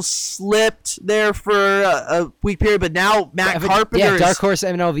Cardinals slipped there for a week period, but now Matt Carpenter dark horse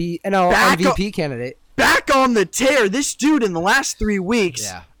NL MVP candidate. Back on the tear. This dude in the last 3 weeks.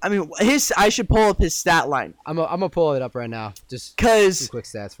 Yeah. I mean, I should pull up his stat line. I'm gonna pull it up right now. Just some quick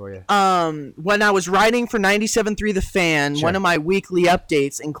stats for you. When I was writing for 97.3 The Fan, one of my weekly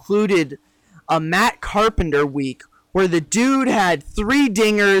updates included a Matt Carpenter week where the dude had 3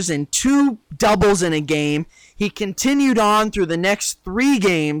 dingers and 2 doubles in a game. He continued on through the next 3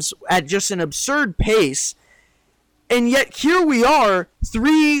 games at just an absurd pace. And yet here we are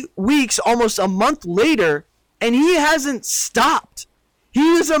 3 weeks, almost a month later, and he hasn't stopped.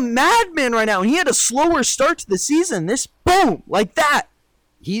 He is a madman right now. He had a slower start to the season. This, boom, like that.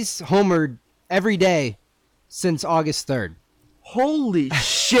 He's homered every day since August 3rd. Holy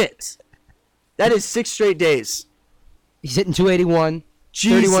shit. That is 6 straight days. He's hitting 281,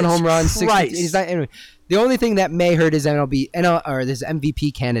 Jesus 31 home runs. 60, he's not, anyway, the only thing that may hurt his this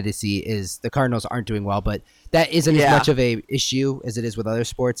MVP candidacy is the Cardinals aren't doing well, but that isn't as much of a issue as it is with other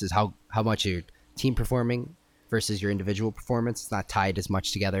sports, is how much your team performing versus your individual performance. It's not tied as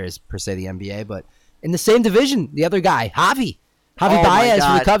much together as per se the NBA, but in the same division, the other guy, Javi Baez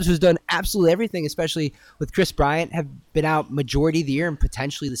for the Cubs, who's done absolutely everything, especially with Chris Bryant, have been out majority of the year and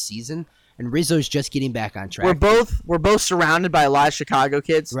potentially the season. And Rizzo's just getting back on track. We're both surrounded by a lot of Chicago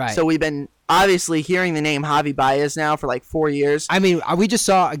kids. Right. So we've been obviously hearing the name Javi Baez now for like 4 years. I mean, we just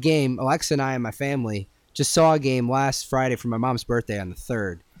saw a game. Alexa and I and my family just saw a game last Friday for my mom's birthday on the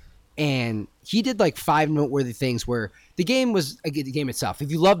 3rd. And he did like 5 noteworthy things where the game was a good game itself. If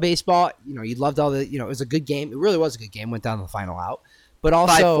you love baseball, you loved all the, it was a good game. It really was a good game. Went down to the final out. But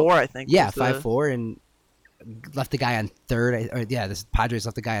also 5-4, I think. Yeah, 5-4 and left the guy on third. The Padres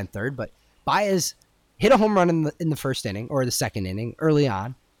left the guy on third, but Baez hit a home run in the first inning or the second inning early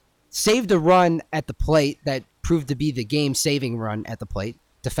on, saved a run at the plate that proved to be the game-saving run at the plate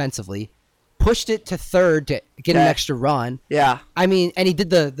defensively, pushed it to third to get an extra run. Yeah. I mean, and he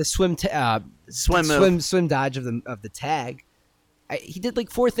did the swim dodge of the tag. He did like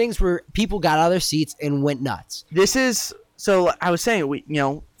 4 things where people got out of their seats and went nuts. So I was saying,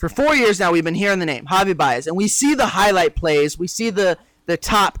 for 4 years now we've been hearing the name Javi Baez, and we see the highlight plays, we see the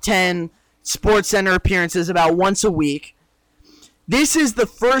top 10 Sports Center appearances about once a week. This is the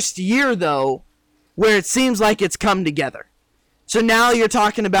first year, though, where it seems like it's come together. So now you're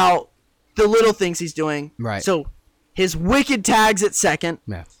talking about the little things he's doing. Right. So his wicked tags at second.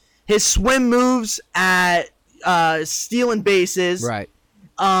 Yeah. His swim moves at stealing bases. Right.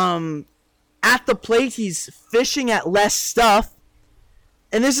 At the plate, he's fishing at less stuff.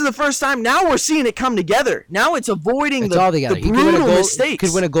 And this is the first time now we're seeing it come together. Now it's avoiding the brutal mistakes. He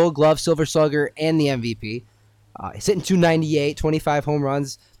could win a Gold Glove, Silver Slugger, and the MVP. He's hitting 298, 25 home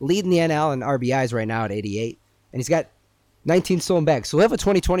runs, leading the NL in RBIs right now at 88. And he's got 19 stolen bags. So he'll have a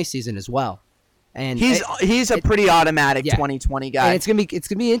 2020 season as well. And he's a pretty automatic 2020 guy. And it's gonna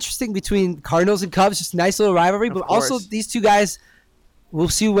be interesting between Cardinals and Cubs, just a nice little rivalry. But also these two guys, we'll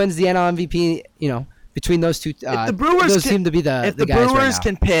see who wins the NL MVP. Between those two, if the Brewers seem to be if the the guys Brewers right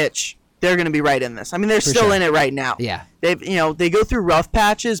can pitch, they're going to be right in this. I mean, they're still in it right now. Yeah, they go through rough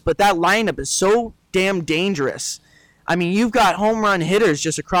patches, but that lineup is so damn dangerous. I mean, you've got home run hitters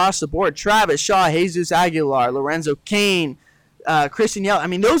just across the board: Travis Shaw, Jesus Aguilar, Lorenzo Cain, Christian Yelich. I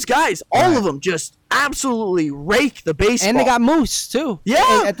mean, those guys, all of them, just absolutely rake the baseball. And they got Moose too.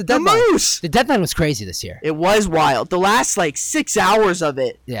 Yeah, at the deadline. Moose. The deadline was crazy this year. It was wild. The last 6 hours of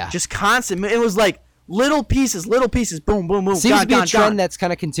it, just constant. It was like little pieces, boom, boom, boom. Seems to be a trend that's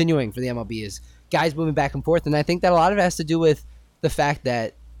kind of continuing for the MLB is guys moving back and forth, and I think that a lot of it has to do with the fact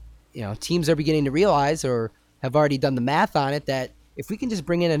that teams are beginning to realize or have already done the math on it that if we can just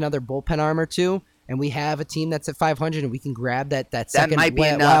bring in another bullpen arm or two, and we have a team that's at 500, and we can grab that second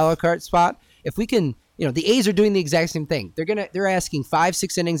wild card spot. If we can, the A's are doing the exact same thing. They're asking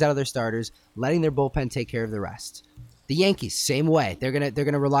 5-6 innings out of their starters, letting their bullpen take care of the rest. The Yankees, same way. They're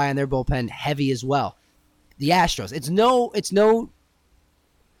gonna rely on their bullpen heavy as well. The Astros, it's no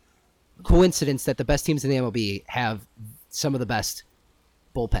coincidence that the best teams in the MLB have some of the best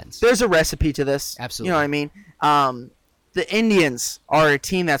bullpens. There's a recipe to this. Absolutely. You know what I mean? The Indians are a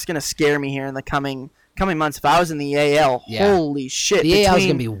team that's going to scare me here in the coming months. If I was in the AL, holy shit. The AL is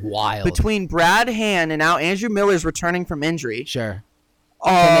going to be wild. Between Brad Hand and now Andrew Miller's returning from injury. Sure.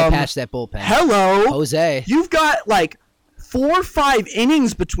 Can they patch that bullpen? Hello. Jose. You've got 4 or 5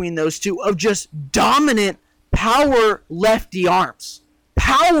 innings between those two of just dominant power lefty arms.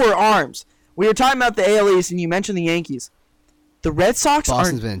 Power arms. We were talking about the AL East, and you mentioned the Yankees. The Red Sox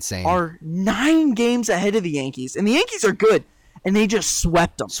Boston's been insane. Are 9 games ahead of the Yankees, and the Yankees are good, and they just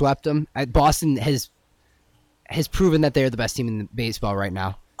swept them. Boston has proven that they're the best team in baseball right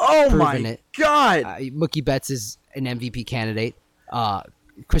now. Oh, my God. Mookie Betts is an MVP candidate.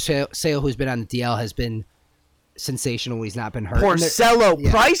 Chris Sale, who's been on the DL, has been sensational. He's not been hurt. Porcello.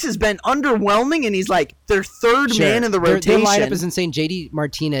 Price has been underwhelming, and he's their third man in the rotation. Their lineup is insane. JD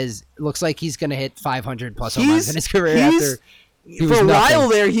Martinez looks like he's going to hit 500 plus home runs in his career after For a while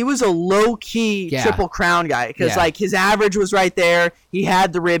there, he was a low-key Triple Crown guy because like his average was right there. He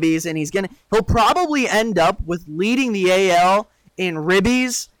had the ribbies, and he'll probably end up with leading the AL in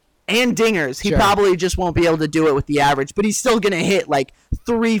ribbies and dingers. He probably just won't be able to do it with the average, but he's still gonna hit like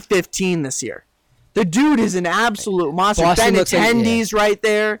 315 this year. The dude is an absolute monster. Benintendi's right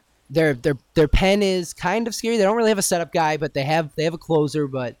there. Their pen is kind of scary. They don't really have a setup guy, but they have a closer,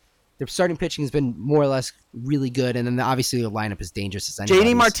 but their starting pitching has been more or less really good, and then obviously the lineup is dangerous as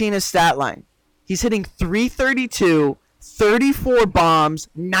anybody's. JD Martinez stat line. He's hitting 332, 34 bombs,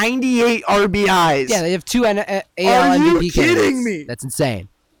 98 RBIs. Yeah, they have 2 AL MVP Are you kidding me? That's insane.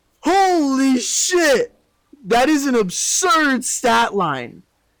 Holy shit. That is an absurd stat line.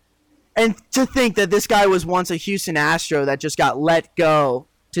 And to think that this guy was once a Houston Astro that just got let go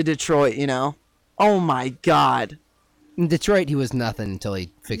to Detroit, you know? Oh, my God. In Detroit, he was nothing until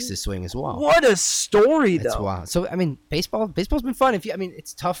he fixed his swing as well. What a story, though. That's wild. So, I mean, baseball's been fun.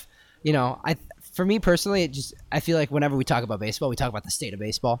 It's tough. You know, for me personally, I feel like whenever we talk about baseball, we talk about the state of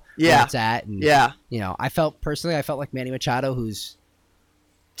baseball. Yeah. Where it's at. And, you know, I felt like Manny Machado, who's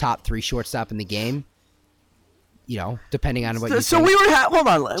top 3 shortstop in the game, you know, depending on what you think. We were hold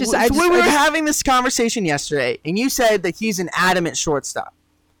on. We were having this conversation yesterday, and you said that he's an adamant shortstop.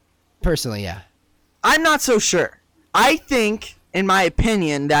 Personally, yeah. I'm not so sure. I think, in my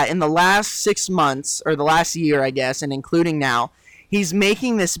opinion, that in the last 6 months, or the last year, I guess, and including now, he's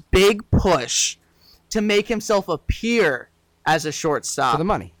making this big push to make himself appear as a shortstop. For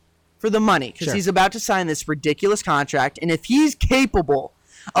the money. Because he's about to sign this ridiculous contract, and if he's capable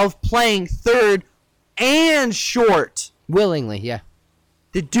of playing third and short willingly, yeah,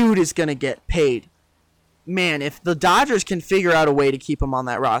 the dude is going to get paid. Man, if the Dodgers can figure out a way to keep him on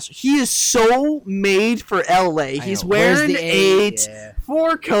that roster, he is so made for LA. He's wearing 8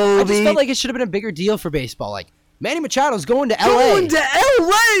 for Kobe. I just felt like it should have been a bigger deal for baseball. Like, Manny Machado's going to LA. Going to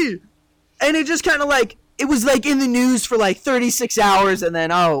LA! And it just kind of like, it was like in the news for like 36 hours, and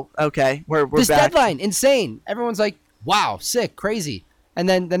then, oh, okay, we're this back. Deadline, insane. Everyone's like, wow, sick, crazy. And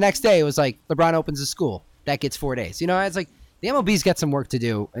then the next day, it was like, LeBron opens a school. That gets 4 days. You know, it's like, the MLB's got some work to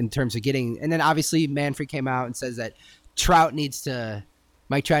do in terms of getting, and then obviously Manfred came out and says that Mike Trout needs to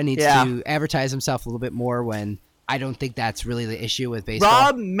advertise himself a little bit more, when I don't think that's really the issue with baseball.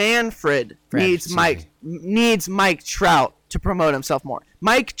 Rob Manfred needs Mike Trout to promote himself more.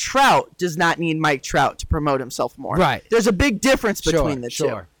 Mike Trout does not need Mike Trout to promote himself more. Right. There's a big difference between the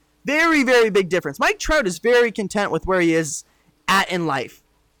two. Very, very big difference. Mike Trout is very content with where he is at in life.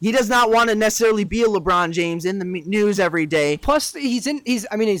 He does not want to necessarily be a LeBron James in the news every day. Plus, they're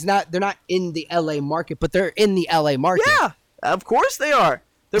not in the LA market, but they're in the LA market. Yeah, of course they are.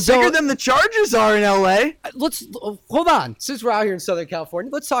 They're bigger than the Chargers are in LA. Let's hold on. Since we're out here in Southern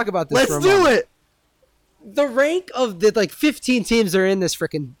California, let's talk about this. Let's do it. The rank of the 15 teams that are in this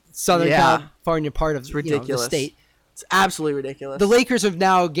freaking Southern California part of the state. It's absolutely ridiculous. The Lakers have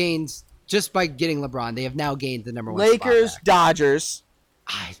now gained, just by getting LeBron, they have now gained the number 1 Lakers, spot back. Dodgers.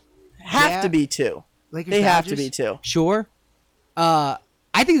 Have to be 2. They have to be 2. Sure. I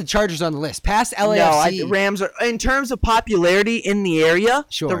think the Chargers are on the list. Past LAFC. No, Rams are, in terms of popularity in the area,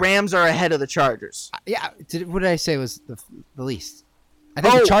 the Rams are ahead of the Chargers. What did I say was the least? I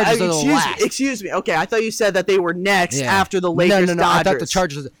think the Chargers are the last. Excuse me. Okay, I thought you said that they were next after the Lakers. No. Dodgers. I thought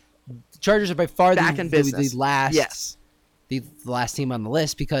the Chargers are by far the last. Yes. The last team on the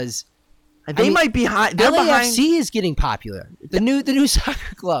list, because they might be high. They're LAFC is getting popular. The new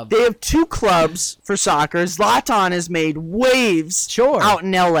soccer club. They have 2 clubs for soccer. Zlatan has made waves out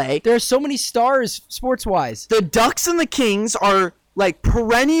in LA. There are so many stars sports-wise. The Ducks and the Kings are like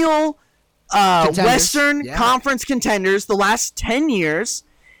perennial Western Conference contenders the last 10 years.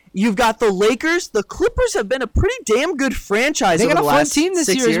 You've got the Lakers. The Clippers have been a pretty damn good franchise over the last 6 years.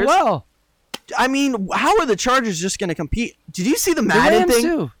 They got a fun team this year as well. I mean, how are the Chargers just going to compete? Did you see the Madden thing?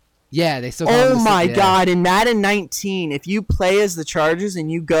 Too. Yeah, they still. Oh my God! In Madden 19, if you play as the Chargers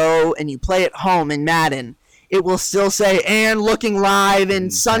and you go and you play at home in Madden, it will still say "and looking live in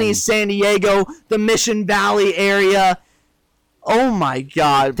sunny San Diego, the Mission Valley area." Oh my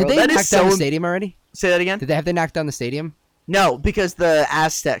God, bro! Did they knock down the stadium already? Say that again. Have they knocked down the stadium? No, because the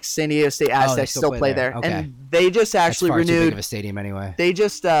Aztecs, San Diego State Aztecs, still play there, okay. And they just actually That's far renewed. Too big of a stadium anyway. They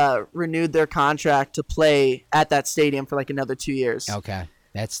just renewed their contract to play at that stadium for like another 2 years. Okay.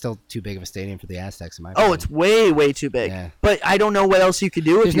 That's still too big of a stadium for the Aztecs, in my opinion. Oh, it's way, way too big. Yeah. But I don't know what else you could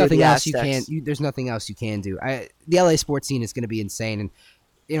do if you're the Aztecs. There's nothing else you can do. The LA sports scene is going to be insane.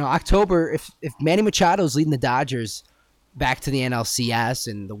 And, October, if Manny Machado's leading the Dodgers back to the NLCS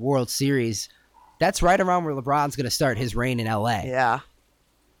and the World Series, that's right around where LeBron's going to start his reign in LA. Yeah.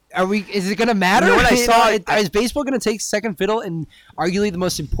 Is it gonna matter? You know what I saw? Is baseball gonna take second fiddle and arguably the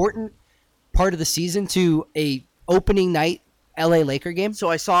most important part of the season to a opening night LA Laker game? So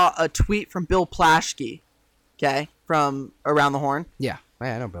I saw a tweet from Bill Plaschke, okay, from Around the Horn. Yeah,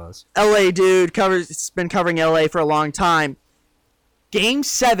 I know Bill is. LA dude it's been covering LA for a long time. Game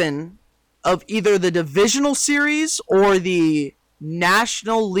 7 of either the divisional series or the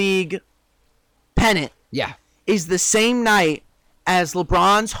National League pennant is the same night as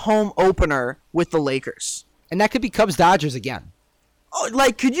LeBron's home opener with the Lakers. And that could be Cubs-Dodgers again. Oh,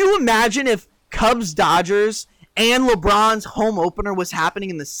 like, could you imagine if Cubs-Dodgers and LeBron's home opener was happening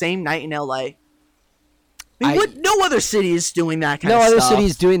in the same night in LA? No other city is doing that kind of stuff. No other city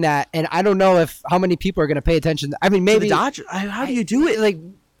is doing that, and I don't know how many people are going to pay attention. I mean, maybe the Dodgers. How do you do it? Like,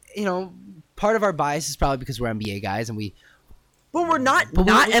 part of our bias is probably because we're NBA guys, and but we're not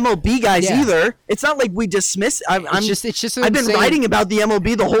MLB guys either. It's not like we dismiss. It's just. I've been writing about the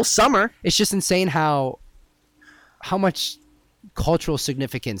MLB the whole summer. It's just insane how much cultural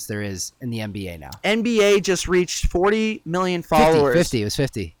significance there is in the NBA now. NBA just reached 40 million followers. 50. It was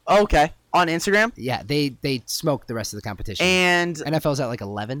 50. Okay. On Instagram? Yeah, they smoked the rest of the competition. And NFL's at like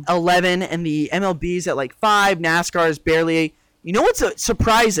 11. 11, and the MLB's at like 5. NASCAR is barely. You know what's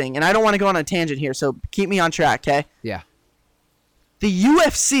surprising? And I don't want to go on a tangent here, so keep me on track, okay? Yeah. The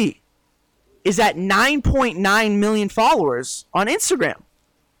UFC is at 9.9 million followers on Instagram.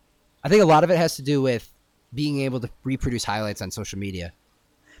 I think a lot of it has to do with being able to reproduce highlights on social media.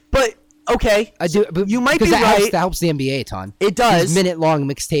 But okay, I do. But you might be right. That helps the NBA a ton. It does. These minute-long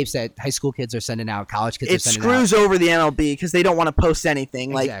mixtapes that high school kids are sending out, college kids are sending out. It screws over the MLB because they don't want to post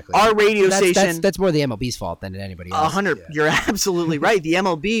anything. Exactly. Like our radio station. That's more the MLB's fault than anybody else. 100. Yeah. You're absolutely right. The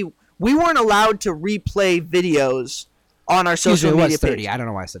MLB. We weren't allowed to replay videos on our social media 30. page. I don't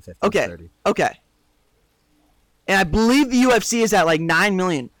know why I said 50. Okay. 30. Okay. And I believe the UFC is at like 9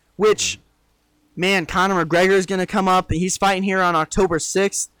 million, which. Man, Conor McGregor is going to come up. He's fighting here on October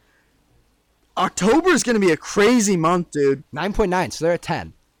 6th. October is going to be a crazy month, dude. 9.9, so they're at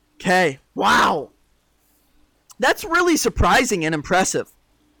 10. Okay. Wow. That's really surprising and impressive.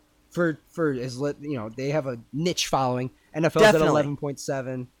 For they have a niche following. NFL's at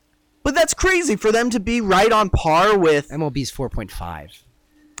 11.7. But that's crazy for them to be right on par with MLB's 4.5.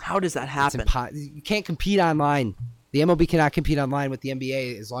 How does that happen? You can't compete online. The MLB cannot compete online with the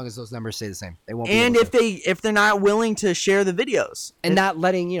NBA as long as those numbers stay the same. They won't. And if they're not willing to share the videos and not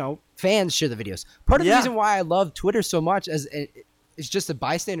letting fans share the videos. Part of the reason why I love Twitter so much as it's just a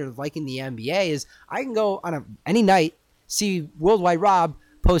bystander liking the NBA is I can go on any night see Worldwide Rob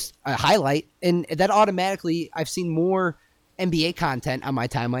post a highlight and that automatically I've seen more NBA content on my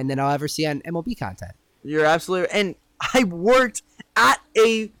timeline than I'll ever see on MLB content. You're absolutely right. And I worked at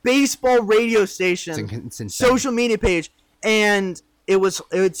a baseball radio station, social media page, and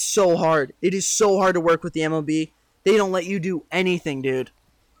it's so hard. It is so hard to work with the MLB. They don't let you do anything, dude.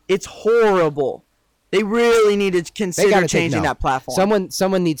 It's horrible. They really need to consider changing that platform.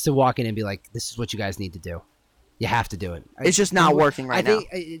 Someone needs to walk in and be like, "This is what you guys need to do. You have to do it." It's just not working right now. I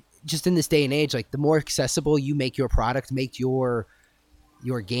think just in this day and age, like the more accessible you make your product, make your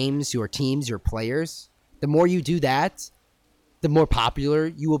games, your teams, your players, the more you do that, the more popular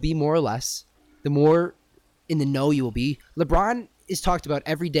you will be, more or less. The more in the know you will be. LeBron is talked about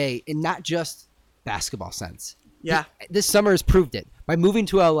every day in not just basketball sense. Yeah. This summer has proved it. By moving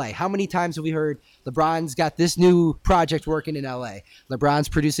to LA, how many times have we heard LeBron's got this new project working in LA? LeBron's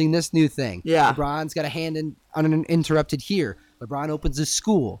producing this new thing. Yeah. LeBron's got a hand uninterrupted here. LeBron opens a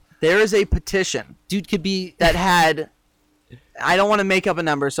school. There is a petition. Dude could be that had, I don't want to make up a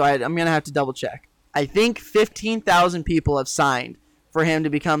number, so I'm going to have to double check. I think 15,000 people have signed for him to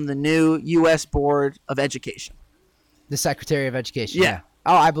become the new U.S. Board of Education. The Secretary of Education. Yeah.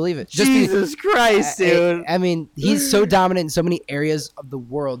 Oh, I believe it. Jesus Christ, dude. I mean, he's so dominant in so many areas of the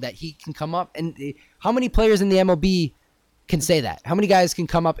world that he can come up. And how many players in the MLB can say that? How many guys can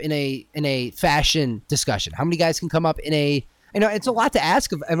come up in a fashion discussion? How many guys can come up in a... it's a lot to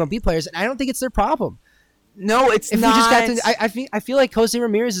ask of MLB players, and I don't think it's their problem. No, it's not. We just got to, I feel like Jose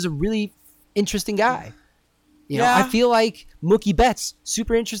Ramirez is a really interesting guy. I feel like Mookie Betts,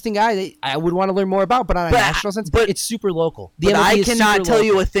 super interesting guy that I would want to learn more about, but on a national sense, but it's super local. But I cannot tell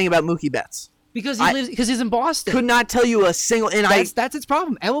you a thing about Mookie Betts. Because he's in Boston. Could not tell you a single... That's its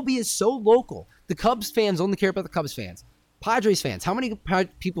problem. MLB is so local. The Cubs fans only care about the Cubs fans. Padres fans, how many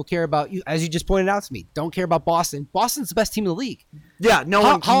people care about you? As you just pointed out to me, don't care about Boston. Boston's the best team in the league. Yeah, no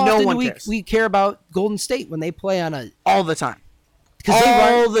one cares. We care about Golden State when they play on all the time.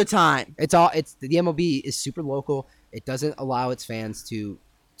 All the time. It's the MLB is super local. It doesn't allow its fans to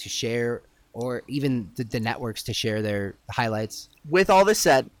share, or even the networks to share their highlights. With all this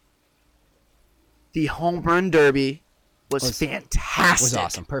said, the home run derby was fantastic. Was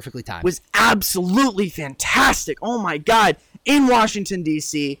awesome. Perfectly timed. Was absolutely fantastic. Oh, my God. In Washington,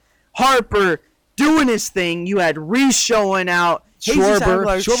 D.C., Harper doing his thing. You had Reese showing out.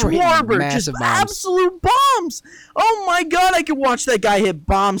 Schwarber, just bombs. Absolute bombs. Oh, my God. I could watch that guy hit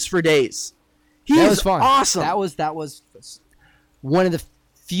bombs for days. That was fun. Awesome. That was one of the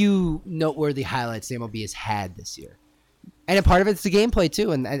few noteworthy highlights the MLB has had this year. And a part of it's the gameplay,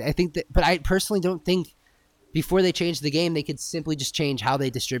 too. And I think that, but I personally don't think before they change the game, they could simply just change how they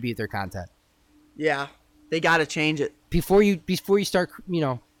distribute their content. Yeah, they got to change it before you start.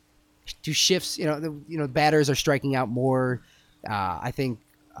 Do shifts. Batters are striking out more. I think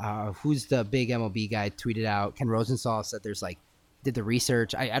who's the big MLB guy tweeted out? Ken Rosenthal said did the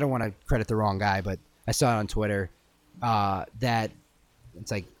research. I don't want to credit the wrong guy, but I saw it on Twitter that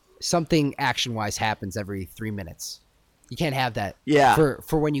it's like something action wise happens every 3 minutes. You can't have that. Yeah.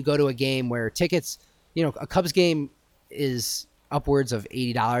 For when you go to a game where tickets. A Cubs game is upwards of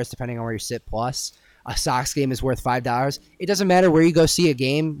 $80 depending on where you sit plus. A Sox game is worth $5. It doesn't matter where you go see a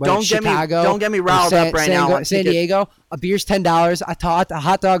game. Don't get me riled up right now. San Diego, a beer's $10. A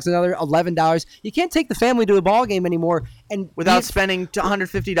hot dog's another $11. You can't take the family to a ball game anymore and without spending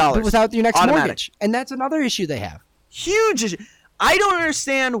 $150. Without your next mortgage. And that's another issue they have. Huge issue. I don't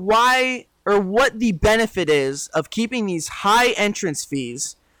understand why or what the benefit is of keeping these high entrance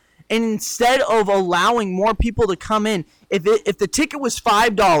fees. And instead of allowing more people to come in, if the ticket was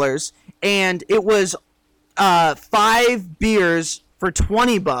 $5 and it was 5 beers for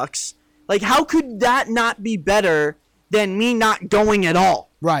 $20, like how could that not be better than me not going at all?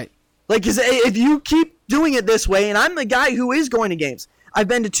 Right. Like, 'cause if you keep doing it this way, and I'm the guy who is going to games. I've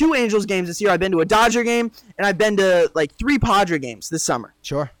been to 2 Angels games this year. I've been to a Dodger game, and I've been to 3 Padre games this summer.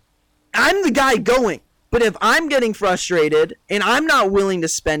 Sure. I'm the guy going. But if I'm getting frustrated and I'm not willing to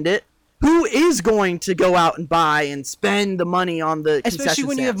spend it, who is going to go out and buy and spend the money on the concession Especially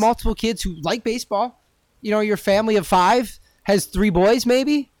when stands? you have multiple kids who like baseball. Your family of 5 has 3 boys,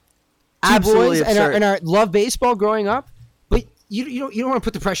 maybe. 2 Absolutely boys and are love baseball growing up. But you don't want to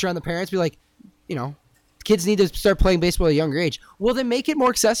put the pressure on the parents. Be like, kids need to start playing baseball at a younger age. Well, then make it more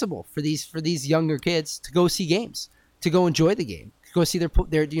accessible for these younger kids to go see games, to go enjoy the game. Go see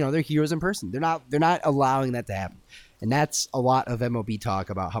their heroes in person. They're not allowing that to happen, and that's a lot of MLB talk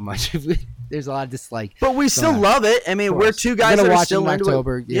about how much there's a lot of dislike. But we still love it. I mean, we're 2 guys that are still into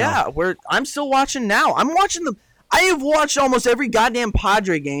October, it. Yeah, I'm still watching now. I have watched almost every goddamn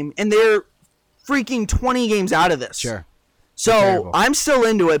Padre game, and they're freaking 20 games out of this. Sure. So I'm still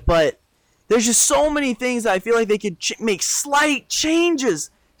into it, but there's just so many things that I feel like they could make slight changes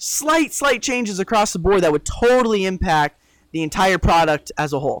across the board that would totally impact the entire product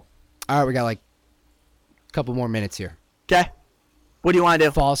as a whole. All right, we got a couple more minutes here. Okay. What do you want to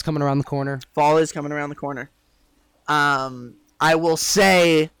do? Fall's coming around the corner. Fall is coming around the corner. I will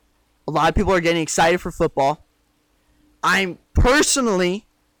say a lot of people are getting excited for football. I'm personally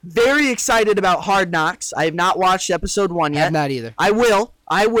very excited about Hard Knocks. I have not watched episode 1 yet. I have not either. I will.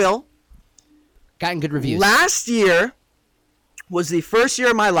 Gotten good reviews. Last year was the first year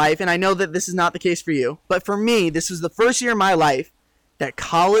of my life, and I know that this is not the case for you, but for me, this was the first year of my life that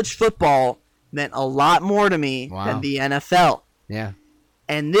college football meant a lot more to me than the NFL. Yeah.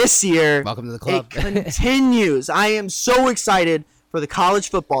 And this year, welcome to the club. It continues. I am so excited for the college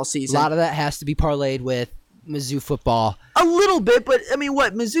football season. A lot of that has to be parlayed with Mizzou football. A little bit, but I mean,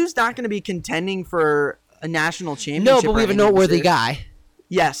 what? Mizzou's not going to be contending for a national championship. No, but we have a noteworthy guy.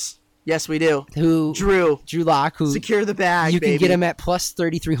 Yes, we do. Drew Lock, who secure the bag. You baby. can get him at plus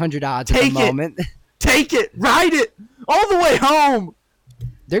 3,300 odds at the moment. Take it, ride it all the way home.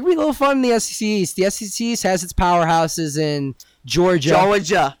 They're gonna be a little fun in the SEC East. The SEC East has its powerhouses in Georgia,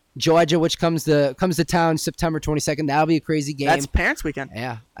 which comes to town September 22nd. That'll be a crazy game. That's Parents Weekend.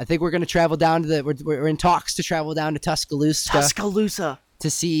 Yeah, I think we're gonna travel down to we're in talks to travel down to Tuscaloosa to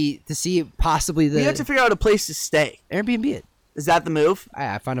see possibly the. We have to figure out a place to stay. Airbnb it. Is that the move?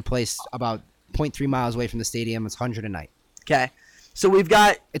 I found a place about 0.3 miles away from the stadium. It's $100 a night. Okay. So we've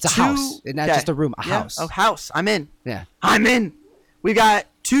got It's a house. It's not just a room. A house. A house. I'm in. Yeah. I'm in. We got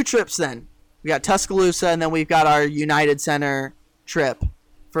 2 trips then. We got Tuscaloosa, and then we've got our United Center trip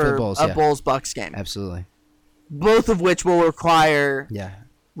for a Bulls-Bucks game. Absolutely. Both of which will require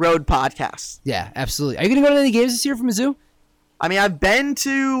road podcasts. Yeah, absolutely. Are you going to go to any games this year from Mizzou? I mean, I've been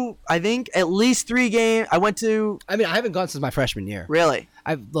to, I think, at least 3 games. I haven't gone since my freshman year. Really?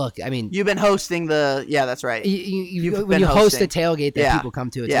 You've been hosting the, that's right. When you host a tailgate that people come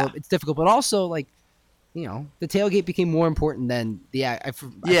to, it's difficult. But also, the tailgate became more important than I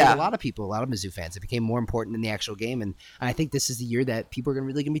think a lot of people, a lot of Mizzou fans, it became more important than the actual game. And I think this is the year that people are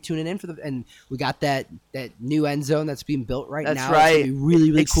really going to be tuning in and we got that new end zone that's being built now. That's right. It's gonna be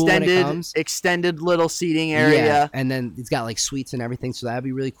really, really cool when it comes. Extended little seating area. Yeah. And then it's got like suites and everything. So that'd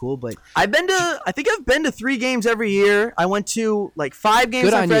be really cool. But I think I've been to 3 games every year. I went to like 5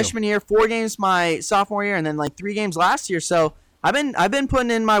 games my freshman year, 4 games my sophomore year, and then like 3 games last year. So I've been putting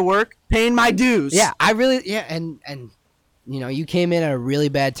in my work, paying my dues. Yeah, and you came in at a really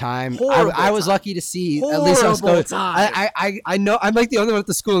bad time. I was lucky to see at least us go. I know I'm like the only one at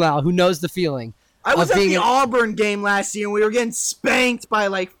the school now who knows the feeling. I was at the Auburn game last year, and we were getting spanked by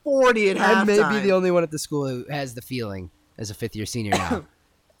like 40 at halftime. I may be the only one at the school who has the feeling as a 5th-year senior now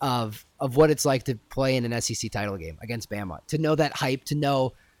of what it's like to play in an SEC title game against Bama. To know that hype, to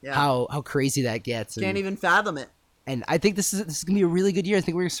know how crazy that gets. Can't even fathom it. And I think this is going to be a really good year. I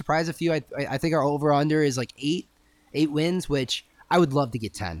think we're going to surprise a few. I think our over-under is like 8 wins, which I would love to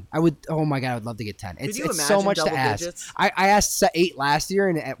get 10. Oh my God, I would love to get 10. It's so much to ask. Digits? I asked 8 last year,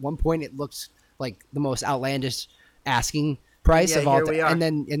 and at one point it looks like the most outlandish asking price of all time.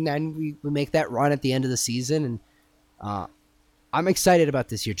 And then we make that run at the end of the season, and I'm excited about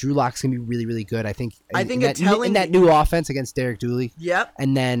this year. Drew Lock's gonna be really, really good. I think in that new offense against Derek Dooley. Yep.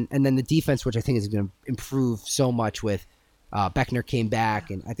 And then the defense, which I think is going to improve so much with Beckner came back,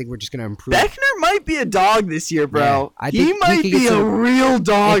 and I think we're just going to improve. Beckner might be a dog this year, bro. Yeah, he might be a real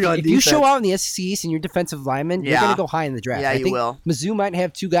dog on defense. If you show out in the SEC East and you're defensive lineman, you're going to go high in the draft. Yeah, I think will. Mizzou might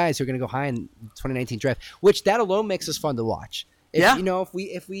have 2 guys who are going to go high in the 2019 draft, which that alone makes us fun to watch.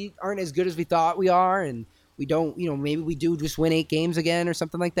 If we aren't as good as we thought we are, and we don't, maybe we do just win 8 games again or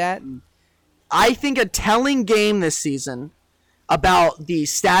something like that. And I think a telling game this season about the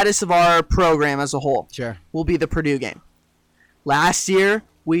status of our program as a whole will be the Purdue game. Last year,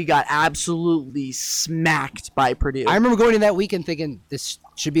 we got absolutely smacked by Purdue. I remember going in that weekend thinking this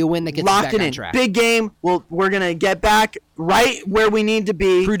should be a win that gets us back on track. Big game. We're going to get back right where we need to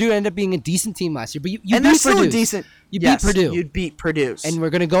be. Purdue ended up being a decent team last year, but you and beat still Purdue. Decent. Beat Purdue. You beat Purdue. And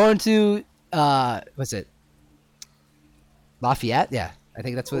we're going to go into, what's it? Lafayette? Yeah. I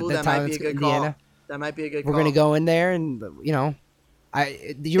think that's what that time it's Indiana. That might be a good call. We're going to go in there and,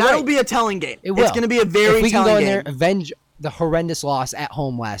 that'll be a telling game. It will. It's going to be a very telling game. If we can go in there, avenge the horrendous loss at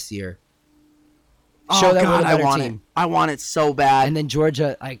home last year. Show that we're a better team. I want it so bad. And then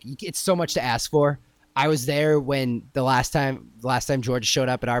Georgia, it's so much to ask for. I was there when the last time Georgia showed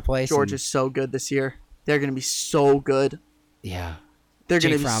up at our place. Georgia's so good this year. They're going to be so good. Yeah. They're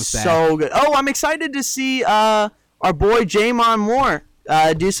going to be so good. Oh, I'm excited to see our boy Jamon Moore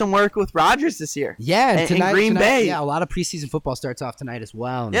do some work with Rodgers this year. Yeah, and tonight, Green Bay. Yeah, a lot of preseason football starts off tonight as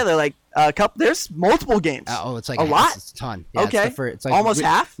well. Yeah, they're like a couple. There's multiple games. It's like a lot. It's a ton. Yeah, okay, it's like almost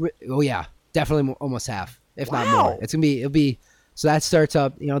half. Oh yeah, definitely almost half, if not more. It'll be. So that starts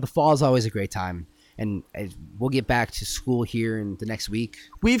up. The fall is always a great time, and we'll get back to school here in the next week.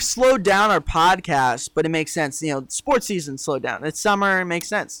 We've slowed down our podcast, but it makes sense. Sports season slowed down. It's summer. It makes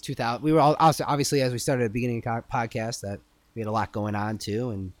sense. We were all obviously as we started at the beginning of the podcast that we had a lot going on too,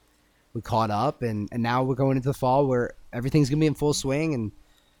 and we caught up, and now we're going into the fall where everything's gonna be in full swing, and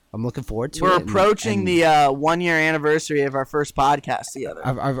I'm looking forward to it. We're approaching the 1-year anniversary of our first podcast together.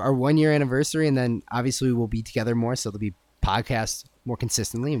 Our 1-year anniversary, and then obviously we'll be together more, so there'll be podcasts more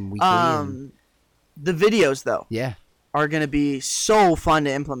consistently and weekly. The videos though, are gonna be so fun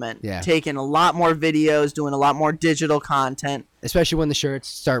to implement. Yeah, taking a lot more videos, doing a lot more digital content, especially when the shirts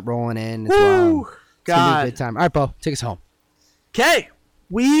start rolling in as well. It's gonna be a good time. All right, Bo, take us home. Okay,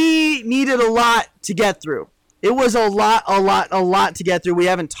 we needed a lot to get through. It was a lot to get through. We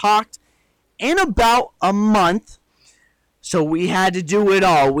haven't talked in about a month, so we had to do it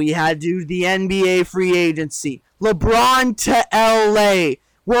all. We had to do the NBA free agency. LeBron to LA.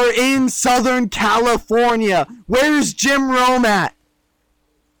 We're in Southern California. Where's Jim Rome at?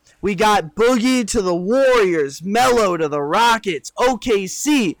 We got Boogie to the Warriors, Melo to the Rockets,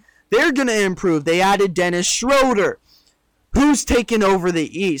 OKC. They're going to improve. They added Dennis Schroeder. Who's taking over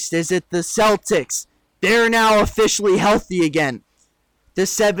the East? Is it the Celtics? They're now officially healthy again. The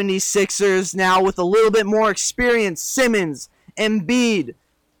 76ers now with a little bit more experience. Simmons, Embiid,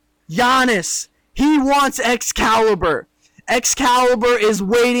 Giannis. He wants Excalibur. Excalibur is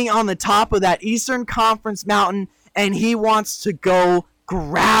waiting on the top of that Eastern Conference mountain, and he wants to go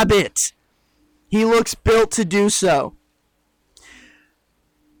grab it. He looks built to do so.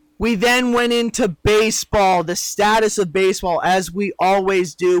 We then went into baseball, the status of baseball, as we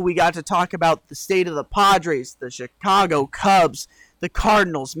always do. We got to talk about the state of the Padres, the Chicago Cubs, the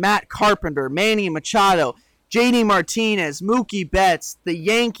Cardinals, Matt Carpenter, Manny Machado, JD Martinez, Mookie Betts, the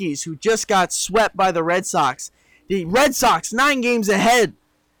Yankees, who just got swept by the Red Sox. The Red Sox, 9 games ahead.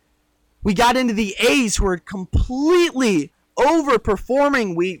 We got into the A's, who are completely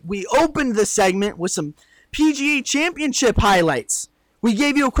overperforming. We opened the segment with some PGA Championship highlights. We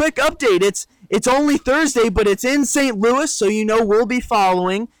gave you a quick update. It's only Thursday, but it's in St. Louis, so you know we'll be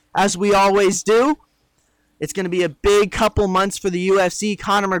following, as we always do. It's going to be a big couple months for the UFC.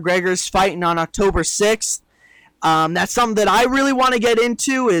 Conor McGregor's fighting on October 6th. That's something that I really want to get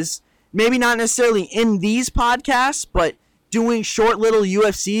into, is maybe not necessarily in these podcasts, but doing short little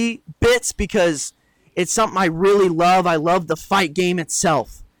UFC bits, because it's something I really love. I love the fight game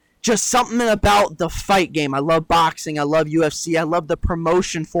itself. Just something about the fight game. I love boxing. I love UFC. I love the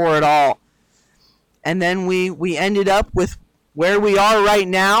promotion for it all. And then we ended up with where we are right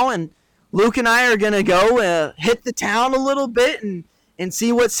now, and Luke and I are going to go hit the town a little bit and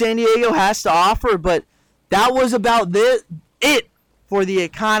see what San Diego has to offer. But that was about it for the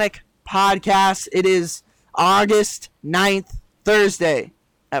Iconic Podcast. It is August 9th, Thursday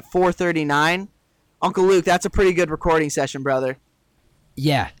at 4:39. Uncle Luke, that's a pretty good recording session, brother.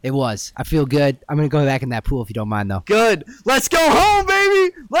 Yeah, it was. I feel good. I'm going to go back in that pool if you don't mind, though. Good. Let's go home,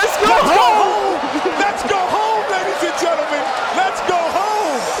 baby. Let's go home. Let's go home, ladies and gentlemen. Let's go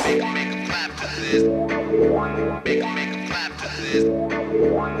home. Make clap to this. Make clap to this.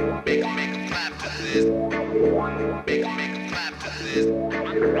 Make clap to this. Make clap to this.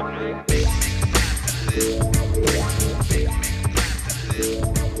 Make clap to this.